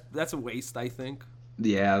like that's a waste, I think.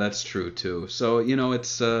 Yeah, that's true too. So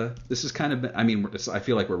it's this is kind of, I mean, I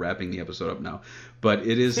feel like we're wrapping the episode up now, but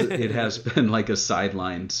it has been like a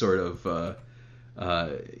sideline sort of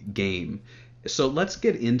game. So let's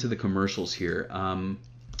get into the commercials here.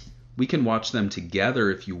 We can watch them together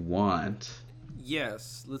if you want.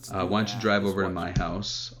 Yes, let's do why don't you that. drive Let's over to watch my it.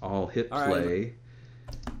 house? I'll hit All right. play.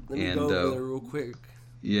 Let me go over there real quick.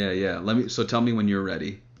 Yeah. So tell me when you're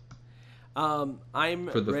ready. I'm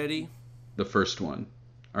ready. The first one.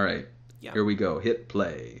 All right. Yeah. Here we go. Hit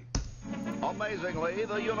play. Amazingly,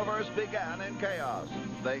 the universe began in chaos.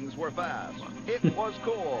 Things were fast. It was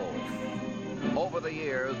cool. Over the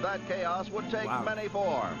years, that chaos would take many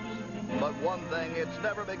forms. But one thing it's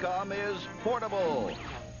never become is portable.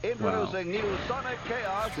 Introducing new Sonic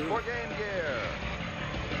Chaos for Game Gear.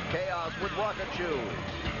 Chaos with rocket shoes.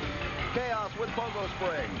 Chaos with pogo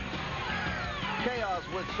springs. Chaos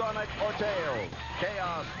with Sonic or Tails.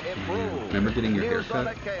 Chaos improved. Remember getting your new haircut?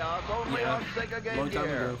 Sonic Chaos only on Sega Game Long time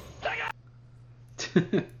Gear.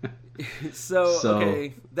 ago. So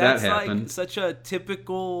okay, that's that like happened. such a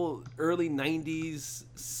typical early '90s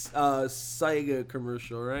Sega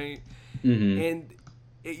commercial, right? Mm-hmm. And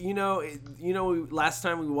last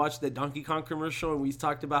time we watched the Donkey Kong commercial and we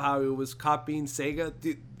talked about how it was copying Sega.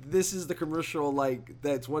 Dude, this is the commercial like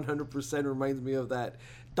that's 100% reminds me of that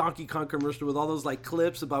Donkey Kong commercial with all those like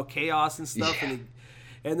clips about chaos and stuff, and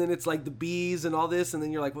then it's like the bees and all this, and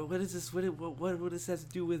then you're like, well, what is this? What does that have to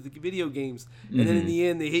do with the video games? And then in the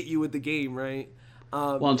end, they hit you with the game, right?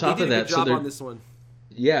 Well, on top they of did a that, good job on this one.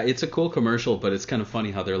 Yeah, it's a cool commercial, but it's kind of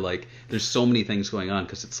funny how they're like, there's so many things going on,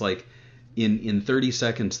 because it's like, in 30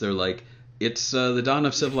 seconds, they're like, it's the dawn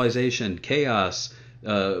of civilization, chaos,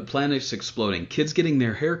 planets exploding, kids getting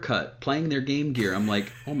their hair cut, playing their Game Gear. I'm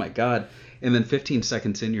like, oh my god. And then 15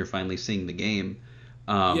 seconds in, you're finally seeing the game.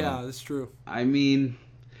 Yeah, that's true. I mean,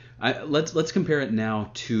 let's compare it now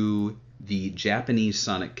to the Japanese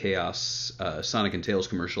Sonic Chaos, Sonic and Tails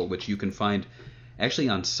commercial, which you can find actually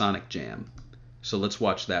on Sonic Jam. So let's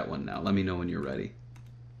watch that one now. Let me know when you're ready.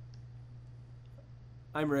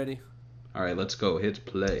 I'm ready. All right, let's go. Hit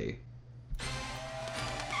play.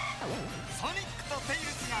 ソニックとテイル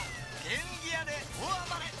ズがゲームギアで大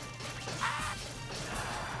暴れ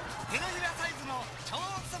手のひらサイズの超音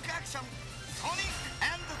速アクションソニック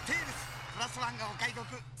&テイルズプラス1がお買い得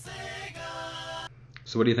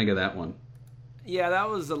So what do you think of that one? Yeah, that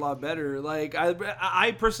was a lot better. Like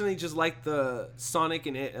I personally just like the Sonic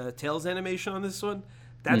and Tails animation on this one.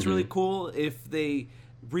 That's really cool. If they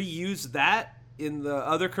reused that in the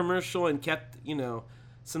other commercial and kept,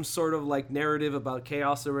 some sort of like narrative about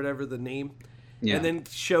chaos or whatever the name, and then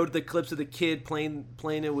showed the clips of the kid playing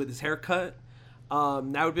it with his haircut, that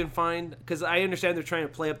would have been fine. Because I understand they're trying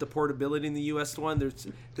to play up the portability in the US one.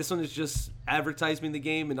 This one is just advertising the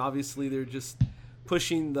game, and obviously they're just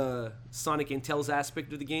pushing the Sonic and Tails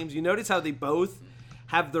aspect of the games. You notice how they both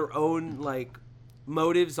have their own like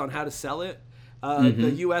motives on how to sell it.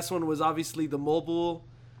 The US one was obviously the mobile.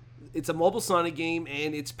 It's a mobile Sonic game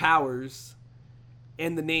and its powers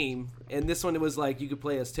and the name. And this one, it was like you could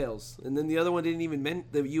play as Tails. And then the other one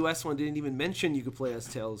the US one didn't even mention you could play as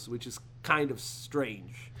Tails, which is kind of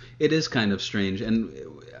strange. It is kind of strange, and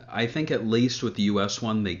I think at least with the US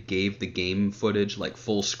one, they gave the game footage like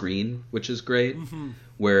full screen, which is great.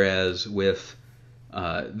 Whereas with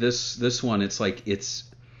this one, it's like a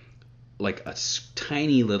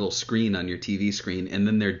tiny little screen on your TV screen, and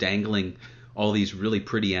then they're dangling all these really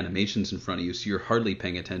pretty animations in front of you, so you're hardly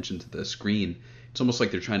paying attention to the screen. It's almost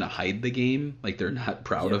like they're trying to hide the game, like they're not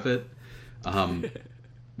proud of it.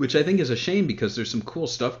 Which I think is a shame, because there's some cool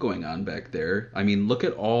stuff going on back there. I mean, look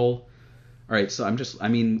at all right, so you don't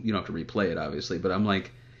have to replay it, obviously, but I'm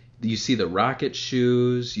like, you see the rocket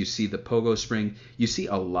shoes, you see the pogo spring, you see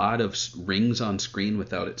a lot of rings on screen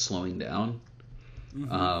without it slowing down.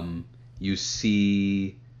 You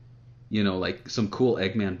see, like some cool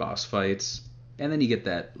Eggman boss fights, and then you get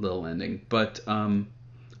that little ending. But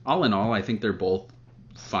all in all, I think they're both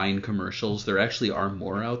fine commercials. There actually are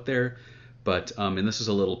more out there, but and this is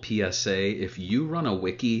a little PSA. If you run a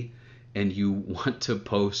wiki and you want to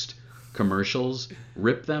post commercials,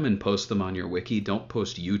 rip them and post them on your wiki. Don't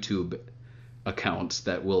post YouTube accounts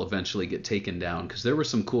that will eventually get taken down, because there were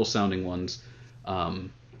some cool sounding ones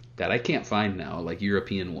that I can't find now, like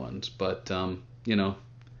European ones. But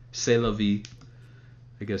c'est la vie.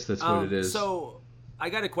 I guess that's what it is. So I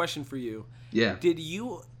got a question for you. Yeah. Did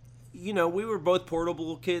you we were both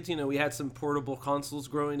portable kids. We had some portable consoles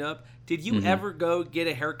growing up. Did you ever go get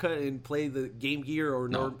a haircut and play the Game Gear or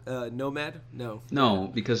Nomad? No.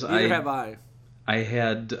 No, because Neither have I. I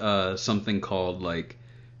had something called like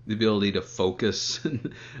the ability to focus.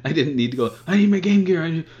 I didn't need to go, I need my Game Gear.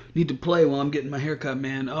 I need to play while I'm getting my haircut,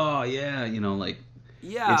 man. Oh, yeah.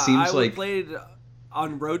 Yeah, it seems I would like play it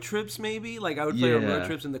on road trips maybe. Like, I would play on road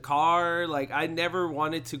trips in the car. Like, I never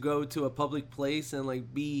wanted to go to a public place and,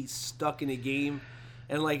 like, be stuck in a game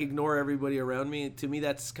and, like, ignore everybody around me. To me,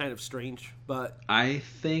 that's kind of strange. But I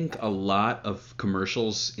think a lot of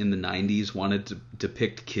commercials in the 90s wanted to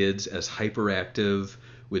depict kids as hyperactive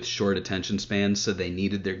with short attention spans, so they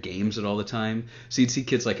needed their games at all the time. So you'd see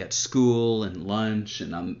kids like at school and lunch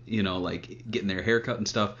and like getting their haircut and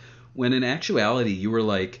stuff. When in actuality, you were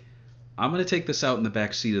like, I'm gonna take this out in the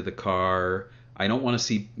back seat of the car. I don't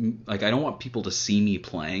want people to see me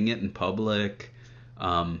playing it in public.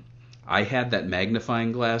 I had that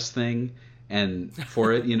magnifying glass thing and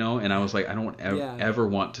for it, and I was like, I don't ever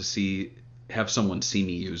want to have someone see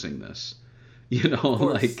me using this,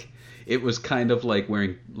 like. It was kind of like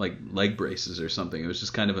wearing like leg braces or something. It was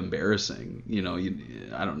just kind of embarrassing.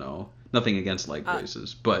 I don't know. Nothing against leg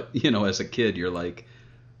braces. But, as a kid, you're like,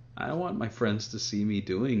 I don't want my friends to see me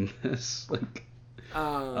doing this. Like,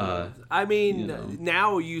 now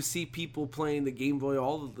you see people playing the Game Boy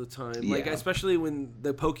all of the time. Like, especially when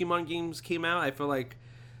the Pokemon games came out, I feel like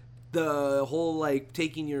the whole, like,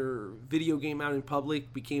 taking your video game out in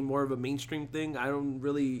public became more of a mainstream thing. I don't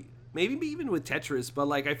really... Maybe even with Tetris, but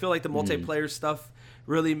like I feel like the multiplayer stuff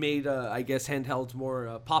really made, I guess, handhelds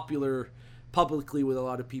more popular publicly with a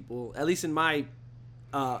lot of people. At least in my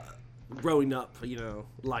growing up,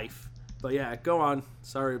 life. But yeah, go on.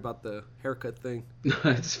 Sorry about the haircut thing.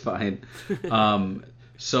 It's fine.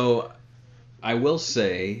 So I will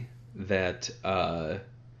say that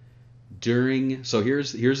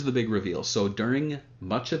here's the big reveal. So during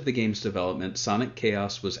much of the game's development, Sonic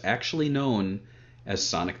Chaos was actually known as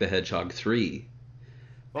Sonic the Hedgehog 3.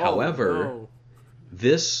 However,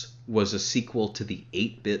 this was a sequel to the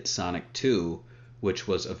 8-bit Sonic 2, which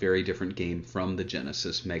was a very different game from the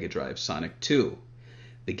Genesis Mega Drive Sonic 2.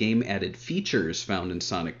 The game added features found in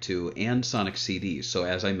Sonic 2 and Sonic CD, so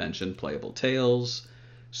as I mentioned, playable tails,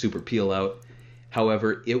 Super Peel Out.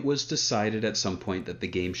 However, it was decided at some point that the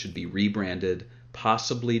game should be rebranded,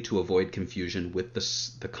 possibly to avoid confusion with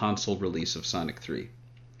the console release of Sonic 3.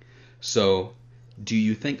 So, do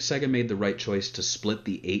you think Sega made the right choice to split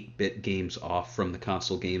the 8-bit games off from the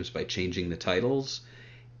console games by changing the titles?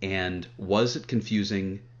 And was it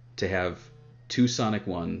confusing to have two Sonic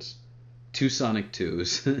 1s, two Sonic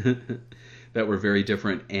 2s that were very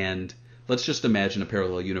different? And let's just imagine a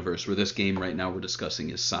parallel universe where this game right now we're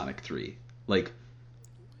discussing is Sonic 3. Like,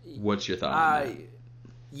 what's your thought on that?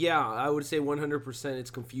 Yeah, I would say 100%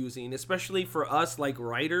 it's confusing, especially for us, like,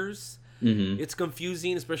 writers. It's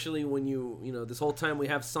confusing, especially when this whole time we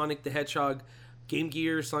have Sonic the Hedgehog Game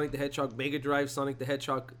Gear, Sonic the Hedgehog Mega Drive, Sonic the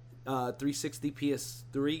Hedgehog 360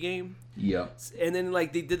 PS3 game. Yeah. And then,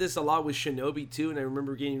 like, they did this a lot with Shinobi, too, and I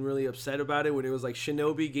remember getting really upset about it when it was, like,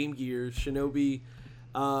 Shinobi Game Gear, Shinobi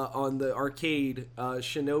on the arcade,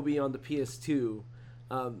 Shinobi on the PS2.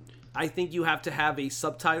 I think you have to have a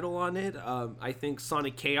subtitle on it. I think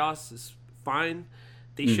Sonic Chaos is fine.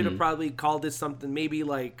 They should have probably called it something, maybe,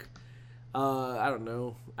 like... I don't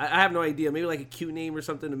know. I have no idea. Maybe like a cute name or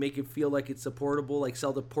something to make it feel like it's a portable, like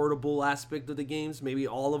sell the portable aspect of the games. Maybe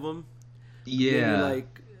all of them. Yeah. Maybe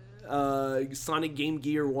like Sonic Game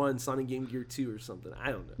Gear 1, Sonic Game Gear 2 or something.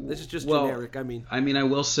 I don't know. This is just generic. I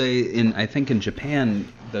will say, I think in Japan,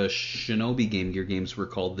 the Shinobi Game Gear games were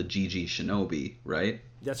called the GG Shinobi, right?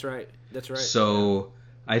 That's right. So...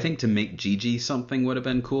 I think to make GG something would have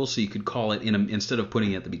been cool, so you could call it, instead of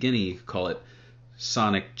putting it at the beginning, you could call it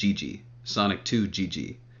Sonic GG. Sonic 2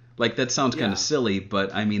 GG. Like, that sounds kind of silly,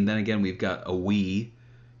 but, then again, we've got a Wii,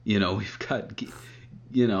 we've got,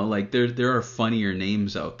 like, there are funnier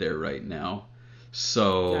names out there right now.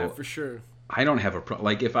 So... Yeah, for sure. I don't have a problem.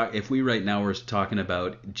 Like, if we right now were talking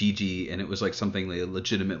about GG and it was, like, something they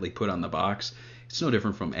legitimately put on the box, it's no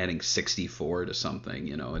different from adding 64 to something,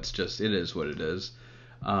 It's just, it is what it is.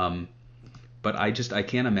 But I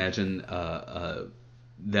can't imagine,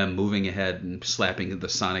 them moving ahead and slapping the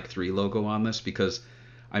Sonic 3 logo on this because,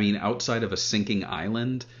 outside of a sinking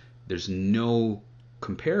island, there's no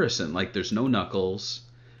comparison. Like, there's no Knuckles.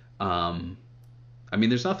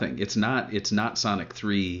 There's nothing. It's not Sonic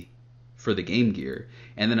 3 for the Game Gear.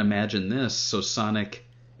 And then imagine this. So Sonic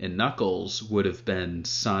and Knuckles would have been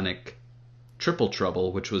Sonic Triple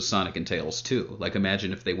Trouble, which was Sonic and Tails 2. Like,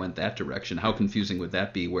 imagine if they went that direction. How confusing would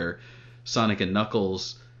that be, where Sonic and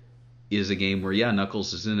Knuckles is a game where, yeah,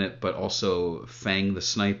 Knuckles is in it, but also Fang the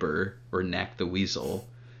Sniper or Knack the Weasel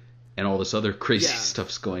and all this other crazy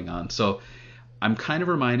stuff's going on. So I'm kind of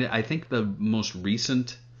reminded, I think the most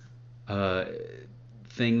recent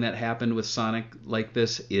thing that happened with Sonic like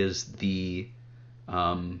this is the,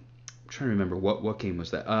 I'm trying to remember, what game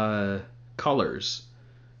was that? Colors.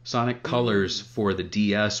 Sonic Colors for the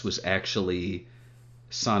DS was actually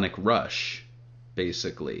Sonic Rush,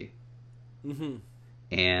 basically. Mm-hmm.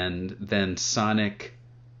 And then Sonic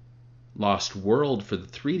Lost World for the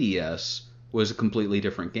 3DS was a completely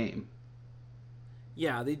different game.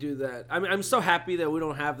 Yeah, they do that. I mean, I'm so happy that we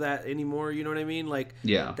don't have that anymore. You know what I mean? Like,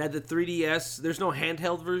 Yeah. that the 3DS, there's no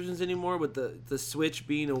handheld versions anymore, with the Switch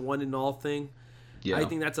being a one and all thing. Yeah. I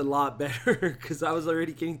think that's a lot better, because I was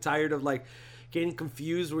already getting tired of like getting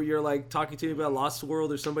confused where you're like talking to me about Lost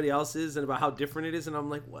World or somebody else's and about how different it is, and I'm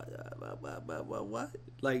like, what?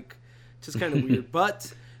 Like, just kind of weird.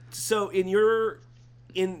 But so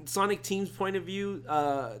in Sonic Team's point of view,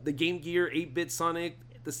 the Game Gear 8-bit Sonic,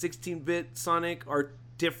 the 16-bit Sonic are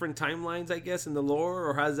different timelines, I guess, in the lore,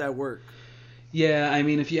 or how does that work? Yeah, I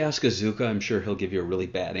mean, if you ask Azuka, I'm sure he'll give you a really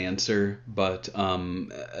bad answer. But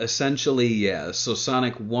essentially, yeah. So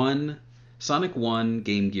Sonic 1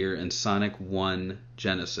 Game Gear and Sonic 1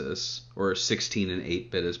 Genesis, or 16 and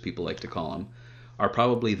 8-bit as people like to call them, are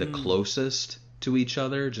probably the closest to each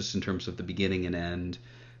other, just in terms of the beginning and end,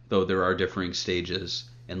 though there are differing stages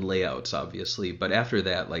and layouts, obviously. But after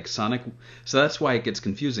that, like Sonic... So that's why it gets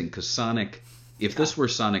confusing, because Sonic... If this were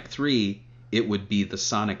Sonic 3, it would be the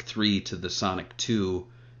Sonic 3 to the Sonic 2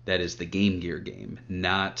 that is the Game Gear game,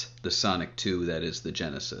 not the Sonic 2 that is the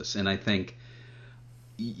Genesis. And I think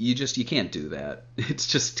you can't do that. It's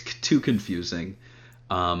just too confusing.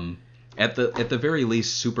 At the very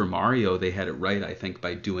least, Super Mario, they had it right, I think,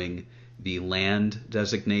 by doing the land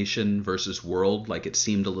designation versus world. Like, it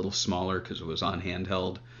seemed a little smaller because it was on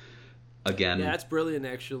handheld. Again, Yeah, that's brilliant,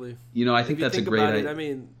 actually. you know, I think that's a great about it, idea. I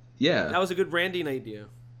mean, Yeah, that was a good branding idea.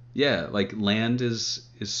 yeah, like land is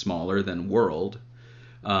smaller than world.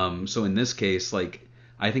 So in this case, like,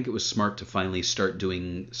 I think it was smart to finally start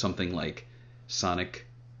doing something like Sonic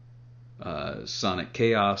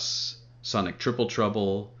Chaos, Sonic Triple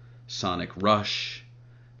Trouble, Sonic Rush,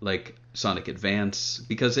 like Sonic Advance,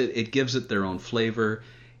 because it gives it their own flavor.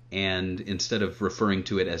 And instead of referring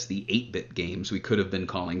to it as the 8-bit games, we could have been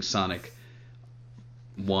calling Sonic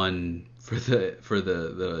 1 for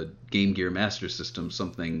the Game Gear Master System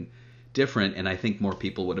something different, and I think more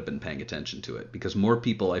people would have been paying attention to it, because more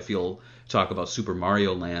people, I feel, talk about Super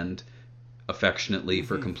Mario Land affectionately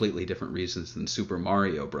for completely different reasons than Super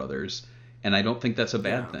Mario Brothers, and I don't think that's a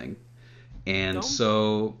bad thing. And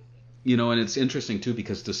so, you know, and it's interesting too,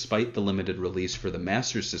 because despite the limited release for the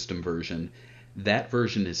Master System version, that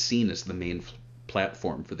version is seen as the main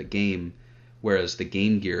platform for the game, whereas the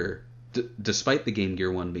Game Gear, despite the Game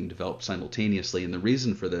Gear 1 being developed simultaneously, and the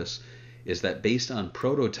reason for this is that based on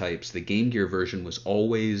prototypes, the Game Gear version was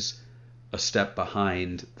always a step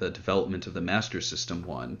behind the development of the Master System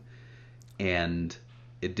 1, and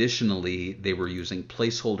additionally, they were using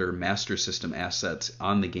placeholder Master System assets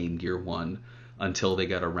on the Game Gear 1 until they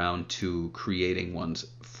got around to creating ones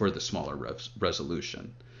for the smaller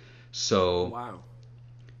resolution. So, Wow.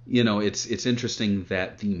 you know, it's interesting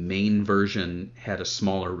that the main version had a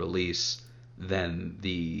smaller release than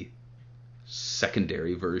the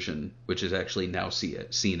secondary version, which is actually now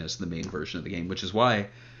seen as the main version of the game, which is why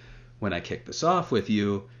when I kicked this off with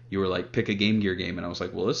you, you were like, pick a Game Gear game, and I was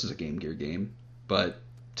like, well, this is a Game Gear game, but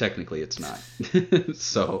technically it's not.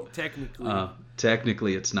 So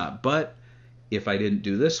technically it's not. But if I didn't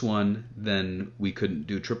do this one, then we couldn't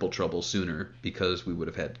do Triple Trouble sooner, because we would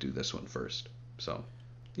have had to do this one first. So,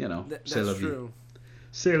 you know, That's true.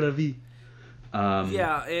 C'est la vie.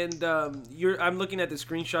 Yeah, and I'm looking at the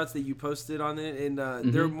screenshots that you posted on it,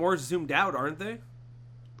 and they're more zoomed out, aren't they?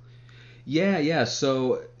 Yeah.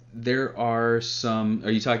 So there are some...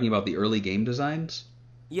 Are you talking about the early game designs?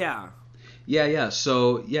 Yeah. Yeah.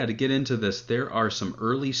 So, yeah, to get into this, there are some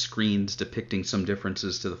early screens depicting some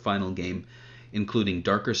differences to the final game, including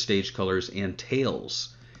darker stage colors and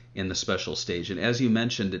tails in the special stage. And as you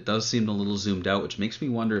mentioned, it does seem a little zoomed out, which makes me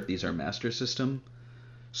wonder if these are Master System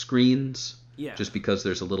screens, just because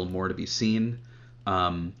there's a little more to be seen.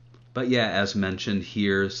 But yeah, as mentioned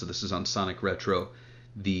here, so this is on Sonic Retro,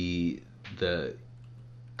 the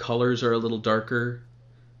colors are a little darker.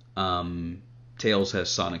 Tails has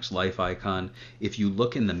Sonic's life icon. If you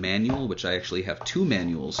look in the manual, which I actually have two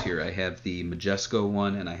manuals here, I have the Majesco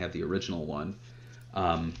one and I have the original one.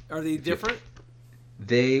 Are they different?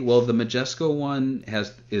 The Majesco one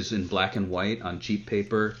is in black and white on cheap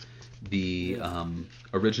paper. The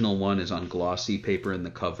original one is on glossy paper and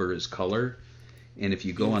the cover is color. And if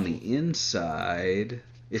you go on the inside,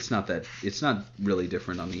 it's not really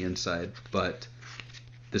different on the inside, but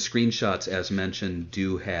the screenshots, as mentioned,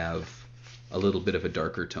 do have a little bit of a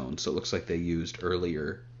darker tone. So it looks like they used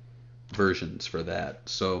earlier versions for that.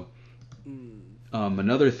 So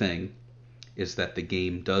another thing is that the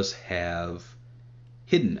game does have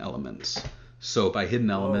hidden elements. So by hidden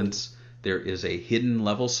elements, there is a hidden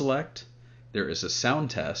level select, there is a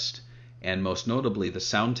sound test, and most notably the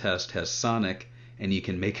sound test has Sonic, and you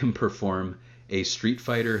can make him perform a Street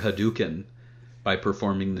Fighter Hadouken by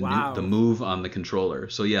performing the move on the controller.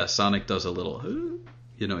 So yeah, Sonic does a little,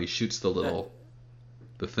 he shoots the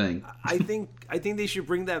thing. I think they should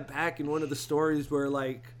bring that back in one of the stories where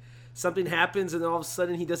like something happens and all of a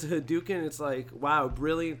sudden he does a Hadouken and it's like, wow,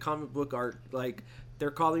 brilliant comic book art. Like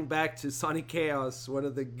they're calling back to Sonic Chaos, one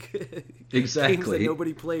of the games that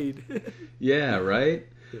nobody played. Yeah, right?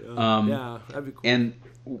 Yeah, that'd be cool. And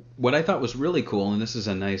what I thought was really cool, and this is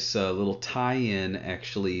a nice little tie-in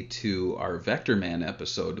actually to our Vector Man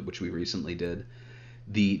episode, which we recently did,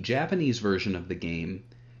 the Japanese version of the game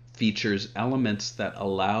features elements that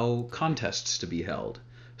allow contests to be held.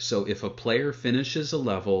 So if a player finishes a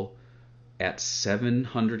level at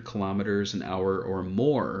 700 kilometers an hour or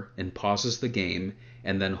more and pauses the game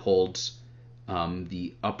and then holds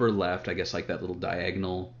the upper left, I guess like that little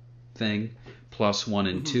diagonal thing, +1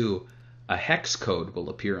 and 2, a hex code will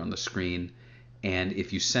appear on the screen, and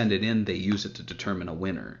if you send it in, they use it to determine a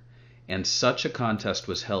winner. And such a contest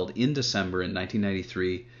was held in December in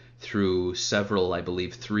 1993 through several, I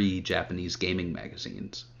believe 3 Japanese gaming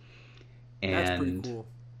magazines. And that's pretty cool.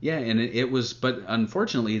 Yeah, and it was, but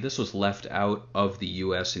unfortunately this was left out of the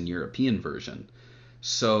US and European version.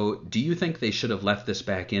 So do you think they should have left this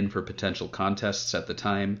back in for potential contests at the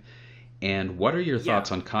time? And what are your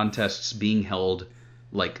thoughts on contests being held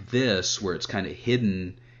like this, where it's kind of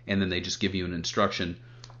hidden and then they just give you an instruction,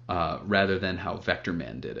 rather than how Vector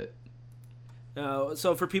Man did it?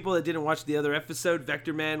 So for people that didn't watch the other episode,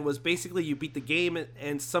 Vector Man was basically you beat the game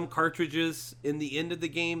and some cartridges in the end of the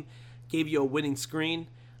game gave you a winning screen.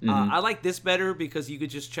 I like this better because you could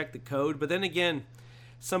just check the code. But then again,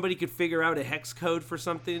 somebody could figure out a hex code for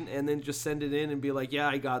something and then just send it in and be like, yeah,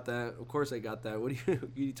 I got that. Of course I got that. What are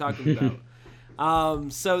you talking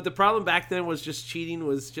about? So the problem back then was just cheating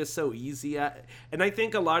was just so easy. And I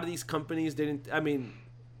think a lot of these companies didn't, I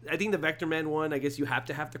think the Vector Man one, I guess you have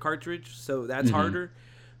to have the cartridge, so that's harder.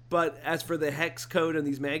 But as for the hex code and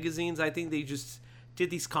these magazines, I think they just did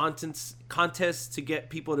these contests to get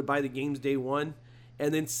people to buy the games day one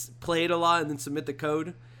and then play it a lot and then submit the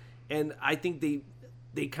code. And I think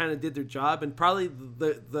they kind of did their job, and probably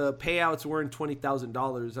the payouts weren't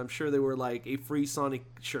 $20,000. I'm sure they were like a free Sonic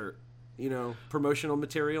shirt, promotional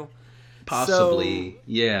material. Possibly,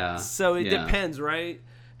 yeah. So it depends, right?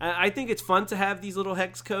 I think it's fun to have these little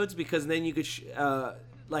hex codes because then you could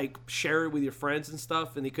share it with your friends and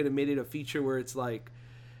stuff, and they could have made it a feature where it's like,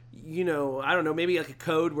 I don't know, maybe like a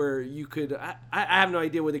code where you could, I have no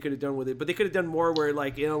idea what they could have done with it, but they could have done more where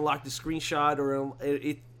like it unlocked a screenshot or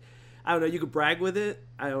I don't know, you could brag with it.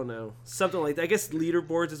 I don't know. Something like that. I guess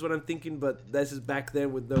leaderboards is what I'm thinking, but this is back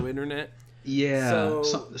then with no internet. Yeah.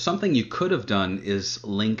 Something you could have done is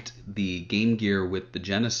linked the Game Gear with the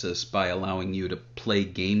Genesis by allowing you to play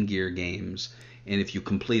Game Gear games. And if you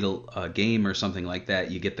complete a game or something like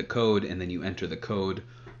that, you get the code, and then you enter the code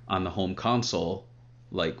on the home console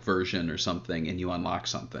like version or something, and you unlock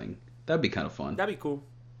something. That'd be kind of fun. That'd be cool.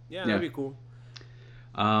 Yeah, that'd be cool.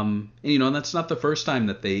 And that's not the first time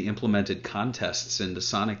that they implemented contests into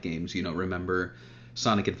Sonic games. Remember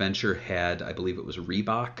Sonic Adventure had, I believe it was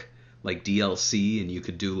Reebok, like DLC, and you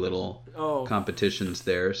could do little competitions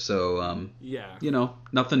there. So,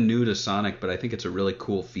 nothing new to Sonic, but I think it's a really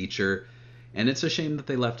cool feature. And it's a shame that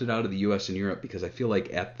they left it out of the US and Europe, because I feel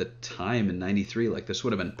like at the time in 93, like this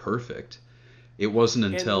would have been perfect. It wasn't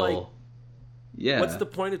until... What's the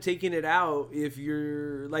point of taking it out if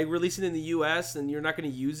you're like releasing in the US and you're not going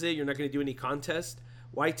to use it, you're not going to do any contest?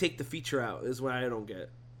 Why take the feature out is what I don't get.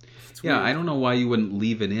 Yeah, weird. I don't know why you wouldn't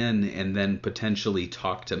leave it in and then potentially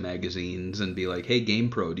talk to magazines and be like, hey,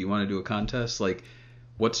 GamePro, do you want to do a contest? Like,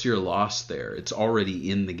 what's your loss there? It's already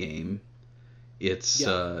in the game. It's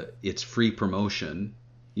free promotion,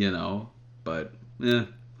 but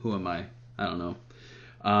who am I? I don't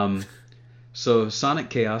know. So Sonic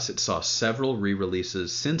Chaos, it saw several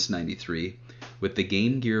re-releases since 93, with the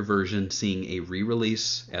Game Gear version seeing a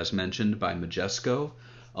re-release, as mentioned, by Majesco,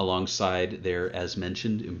 alongside their, as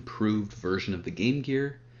mentioned, improved version of the Game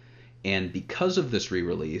Gear. And because of this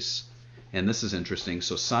re-release, and this is interesting,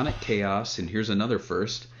 so Sonic Chaos, and here's another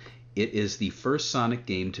first, It is the first Sonic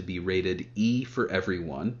game to be rated E for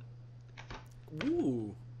everyone.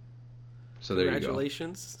 Ooh. So there you go.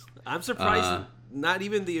 Congratulations. I'm surprised not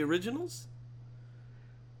even the originals?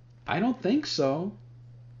 I don't think so.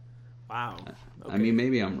 Wow. Okay. I mean,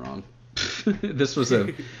 maybe I'm wrong. This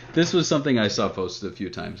was something I saw posted a few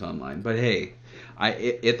times online. But hey,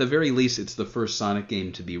 at the very least, it's the first Sonic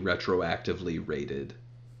game to be retroactively rated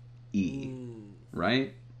E,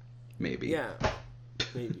 right? Maybe. Yeah,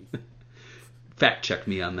 maybe. Fact check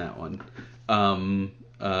me on that one.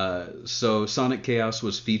 So Sonic Chaos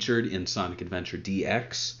was featured in Sonic Adventure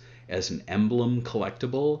DX as an emblem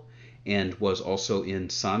collectible, and was also in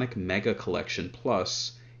Sonic Mega Collection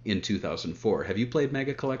Plus in 2004. Have you played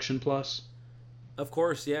Mega Collection Plus? Of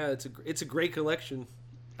course, yeah. It's a great collection.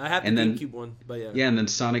 I have the GameCube one, but yeah. Yeah, and then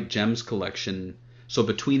Sonic Gems Collection. So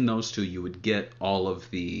between those two, you would get all of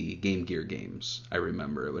the Game Gear games. I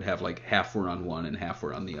remember it would have like half were on one and half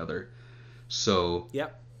were on the other. So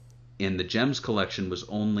yep. And the Gems Collection was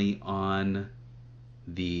only on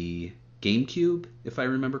the GameCube, if I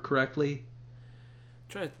remember correctly.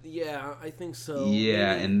 Yeah, I think so.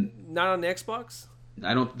 Yeah, maybe and not on the Xbox.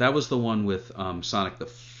 I don't. That was the one with Sonic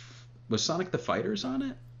was Sonic the Fighters on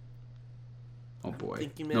it? Oh boy,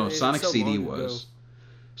 no, Sonic CD was.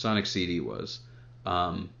 Sonic CD was,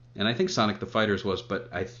 and I think Sonic the Fighters was,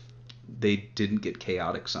 but they didn't get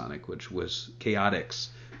Chaotic Sonic, which was Chaotix,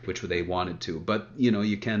 which they wanted to. But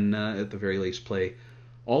you can at the very least play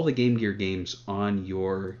all the Game Gear games on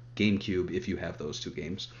your GameCube if you have those two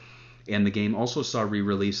games. And the game also saw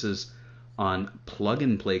re-releases on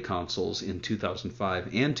plug-and-play consoles in 2005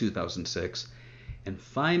 and 2006. And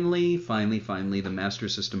finally, the Master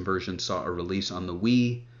System version saw a release on the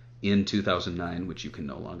Wii in 2009, which you can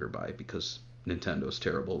no longer buy because Nintendo's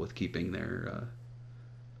terrible with keeping their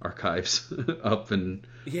archives up and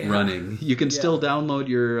running. You can still download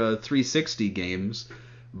your 360 games,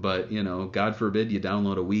 but, God forbid you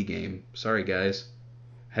download a Wii game. Sorry, guys.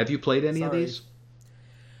 Have you played any of these?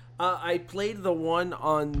 I played the one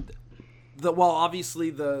on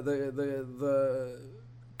obviously the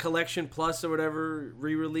Collection Plus or whatever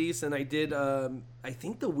re-release, and I did I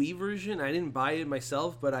think the Wii version. I didn't buy it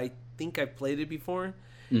myself, but I think I played it before.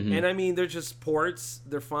 Mm-hmm. And I mean, they're just ports.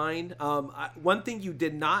 They're fine. One thing you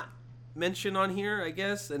did not mention on here, I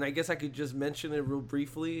guess, and I guess I could just mention it real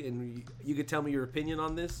briefly, and you could tell me your opinion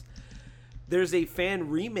on this. There's a fan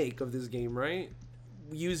remake of this game, right?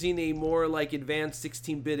 Using a more like advanced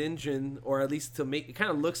 16-bit engine, or at least to make it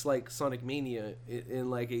kind of looks like Sonic Mania in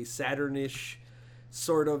like a Saturn-ish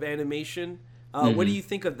sort of animation. What do you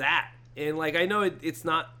think of that? And like, I know it's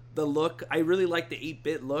not the look. I really like the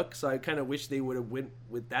 8-bit look, so I kind of wish they would have went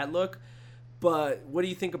with that look. But what do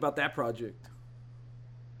you think about that project?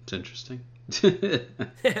 It's interesting.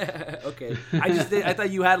 Okay, I thought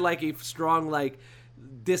you had like a strong like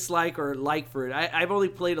dislike or like for it. I've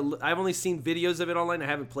only seen videos of it online. I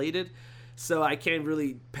haven't played it, so I can't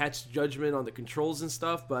really pass judgment on the controls and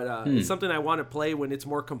stuff. But it's something I want to play when it's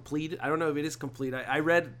more complete. I don't know if it is complete. I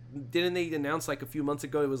read, didn't they announce like a few months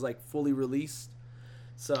ago it was like fully released?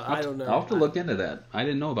 So I don't know. I'll have to look into that. I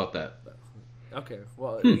didn't know about that. Okay,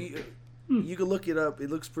 well, you can look it up. It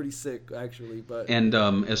looks pretty sick, actually. But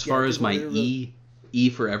as far as my E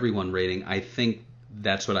for everyone rating, I think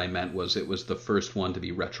that's what I meant. Was it was the first one to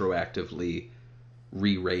be retroactively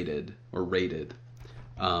re-rated or rated.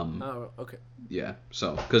 Okay. Yeah.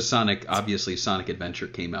 So because Sonic Adventure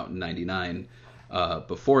came out in '99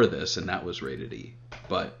 before this, and that was rated E.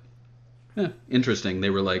 But interesting.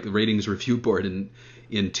 They were like, the ratings review board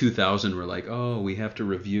in 2000 were like, oh, we have to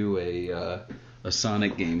review a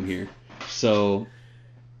Sonic game here. So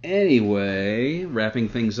anyway, wrapping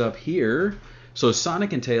things up here. So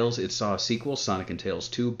Sonic and Tails, it saw a sequel, Sonic and Tails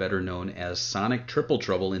 2, better known as Sonic Triple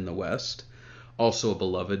Trouble in the West. Also a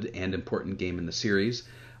beloved and important game in the series.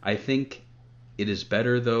 I think it is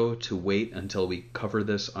better, though, to wait until we cover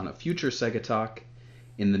this on a future Sega Talk.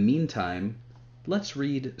 In the meantime, let's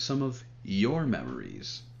read some of your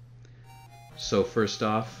memories. So first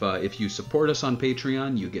off, if you support us on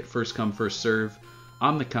Patreon, you get first come, first serve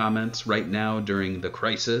on the comments. Right now, during the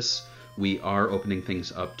crisis, we are opening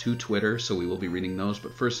things up to Twitter, so we will be reading those.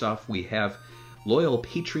 But first off, we have loyal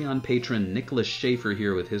Patreon patron Nicholas Schaefer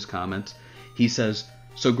here with his comments. He says,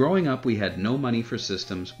 so growing up, we had no money for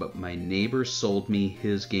systems, but my neighbor sold me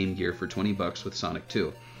his Game Gear for $20 with Sonic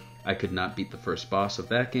 2. I could not beat the first boss of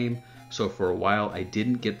that game, so for a while I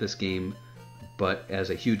didn't get this game, but as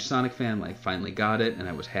a huge Sonic fan, I finally got it, and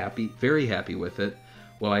I was happy, very happy with it.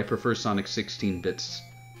 While I prefer Sonic 16-bit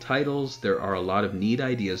titles, there are a lot of neat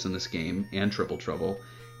ideas in this game and Triple Trouble,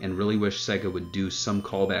 and really wish Sega would do some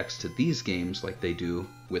callbacks to these games like they do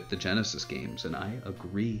with the Genesis games, and I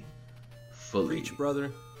agree fully. Preach,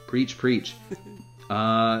 brother. Preach, preach.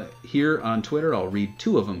 Here on Twitter, I'll read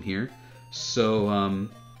 2 of them here. So,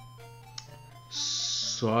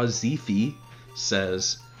 Swazifi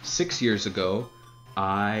says, 6 years ago,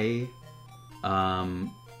 my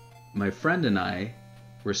friend and I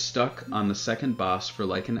were stuck on the second boss for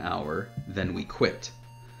like an hour, then we quit.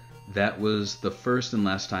 That was the first and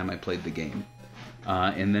last time I played the game.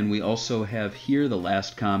 And then we also have here the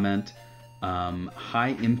last comment.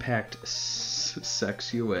 High Impact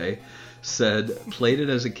Sexua said, played it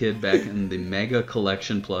as a kid back in the Mega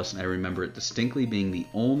Collection Plus, and I remember it distinctly being the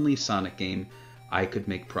only Sonic game I could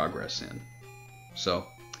make progress in. So,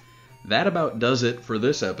 that about does it for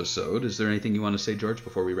this episode. Is there anything you want to say, George,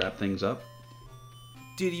 before we wrap things up?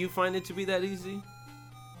 Did you find it to be that easy?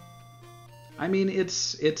 I mean,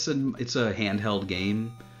 it's a handheld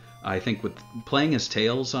game. I think with playing as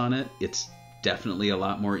Tails on it, it's definitely a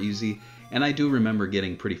lot more easy. And I do remember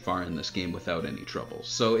getting pretty far in this game without any trouble.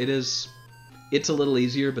 So it's a little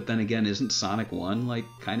easier, but then again, isn't Sonic 1 like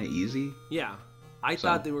kind of easy? Yeah. I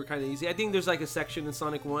thought they were kind of easy. I think there's like a section in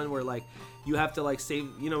Sonic 1 where like you have to like save,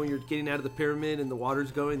 you know, when you're getting out of the pyramid and the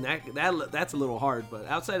water's going, that's a little hard, but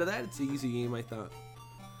outside of that, it's an easy game, I thought.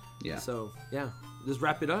 Yeah. So, yeah. Just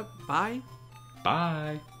wrap it up. Bye.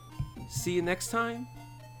 Bye. See you next time.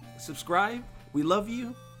 Subscribe. We love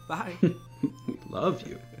you. Bye. We love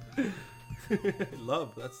you.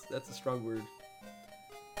 Love. That's a strong word.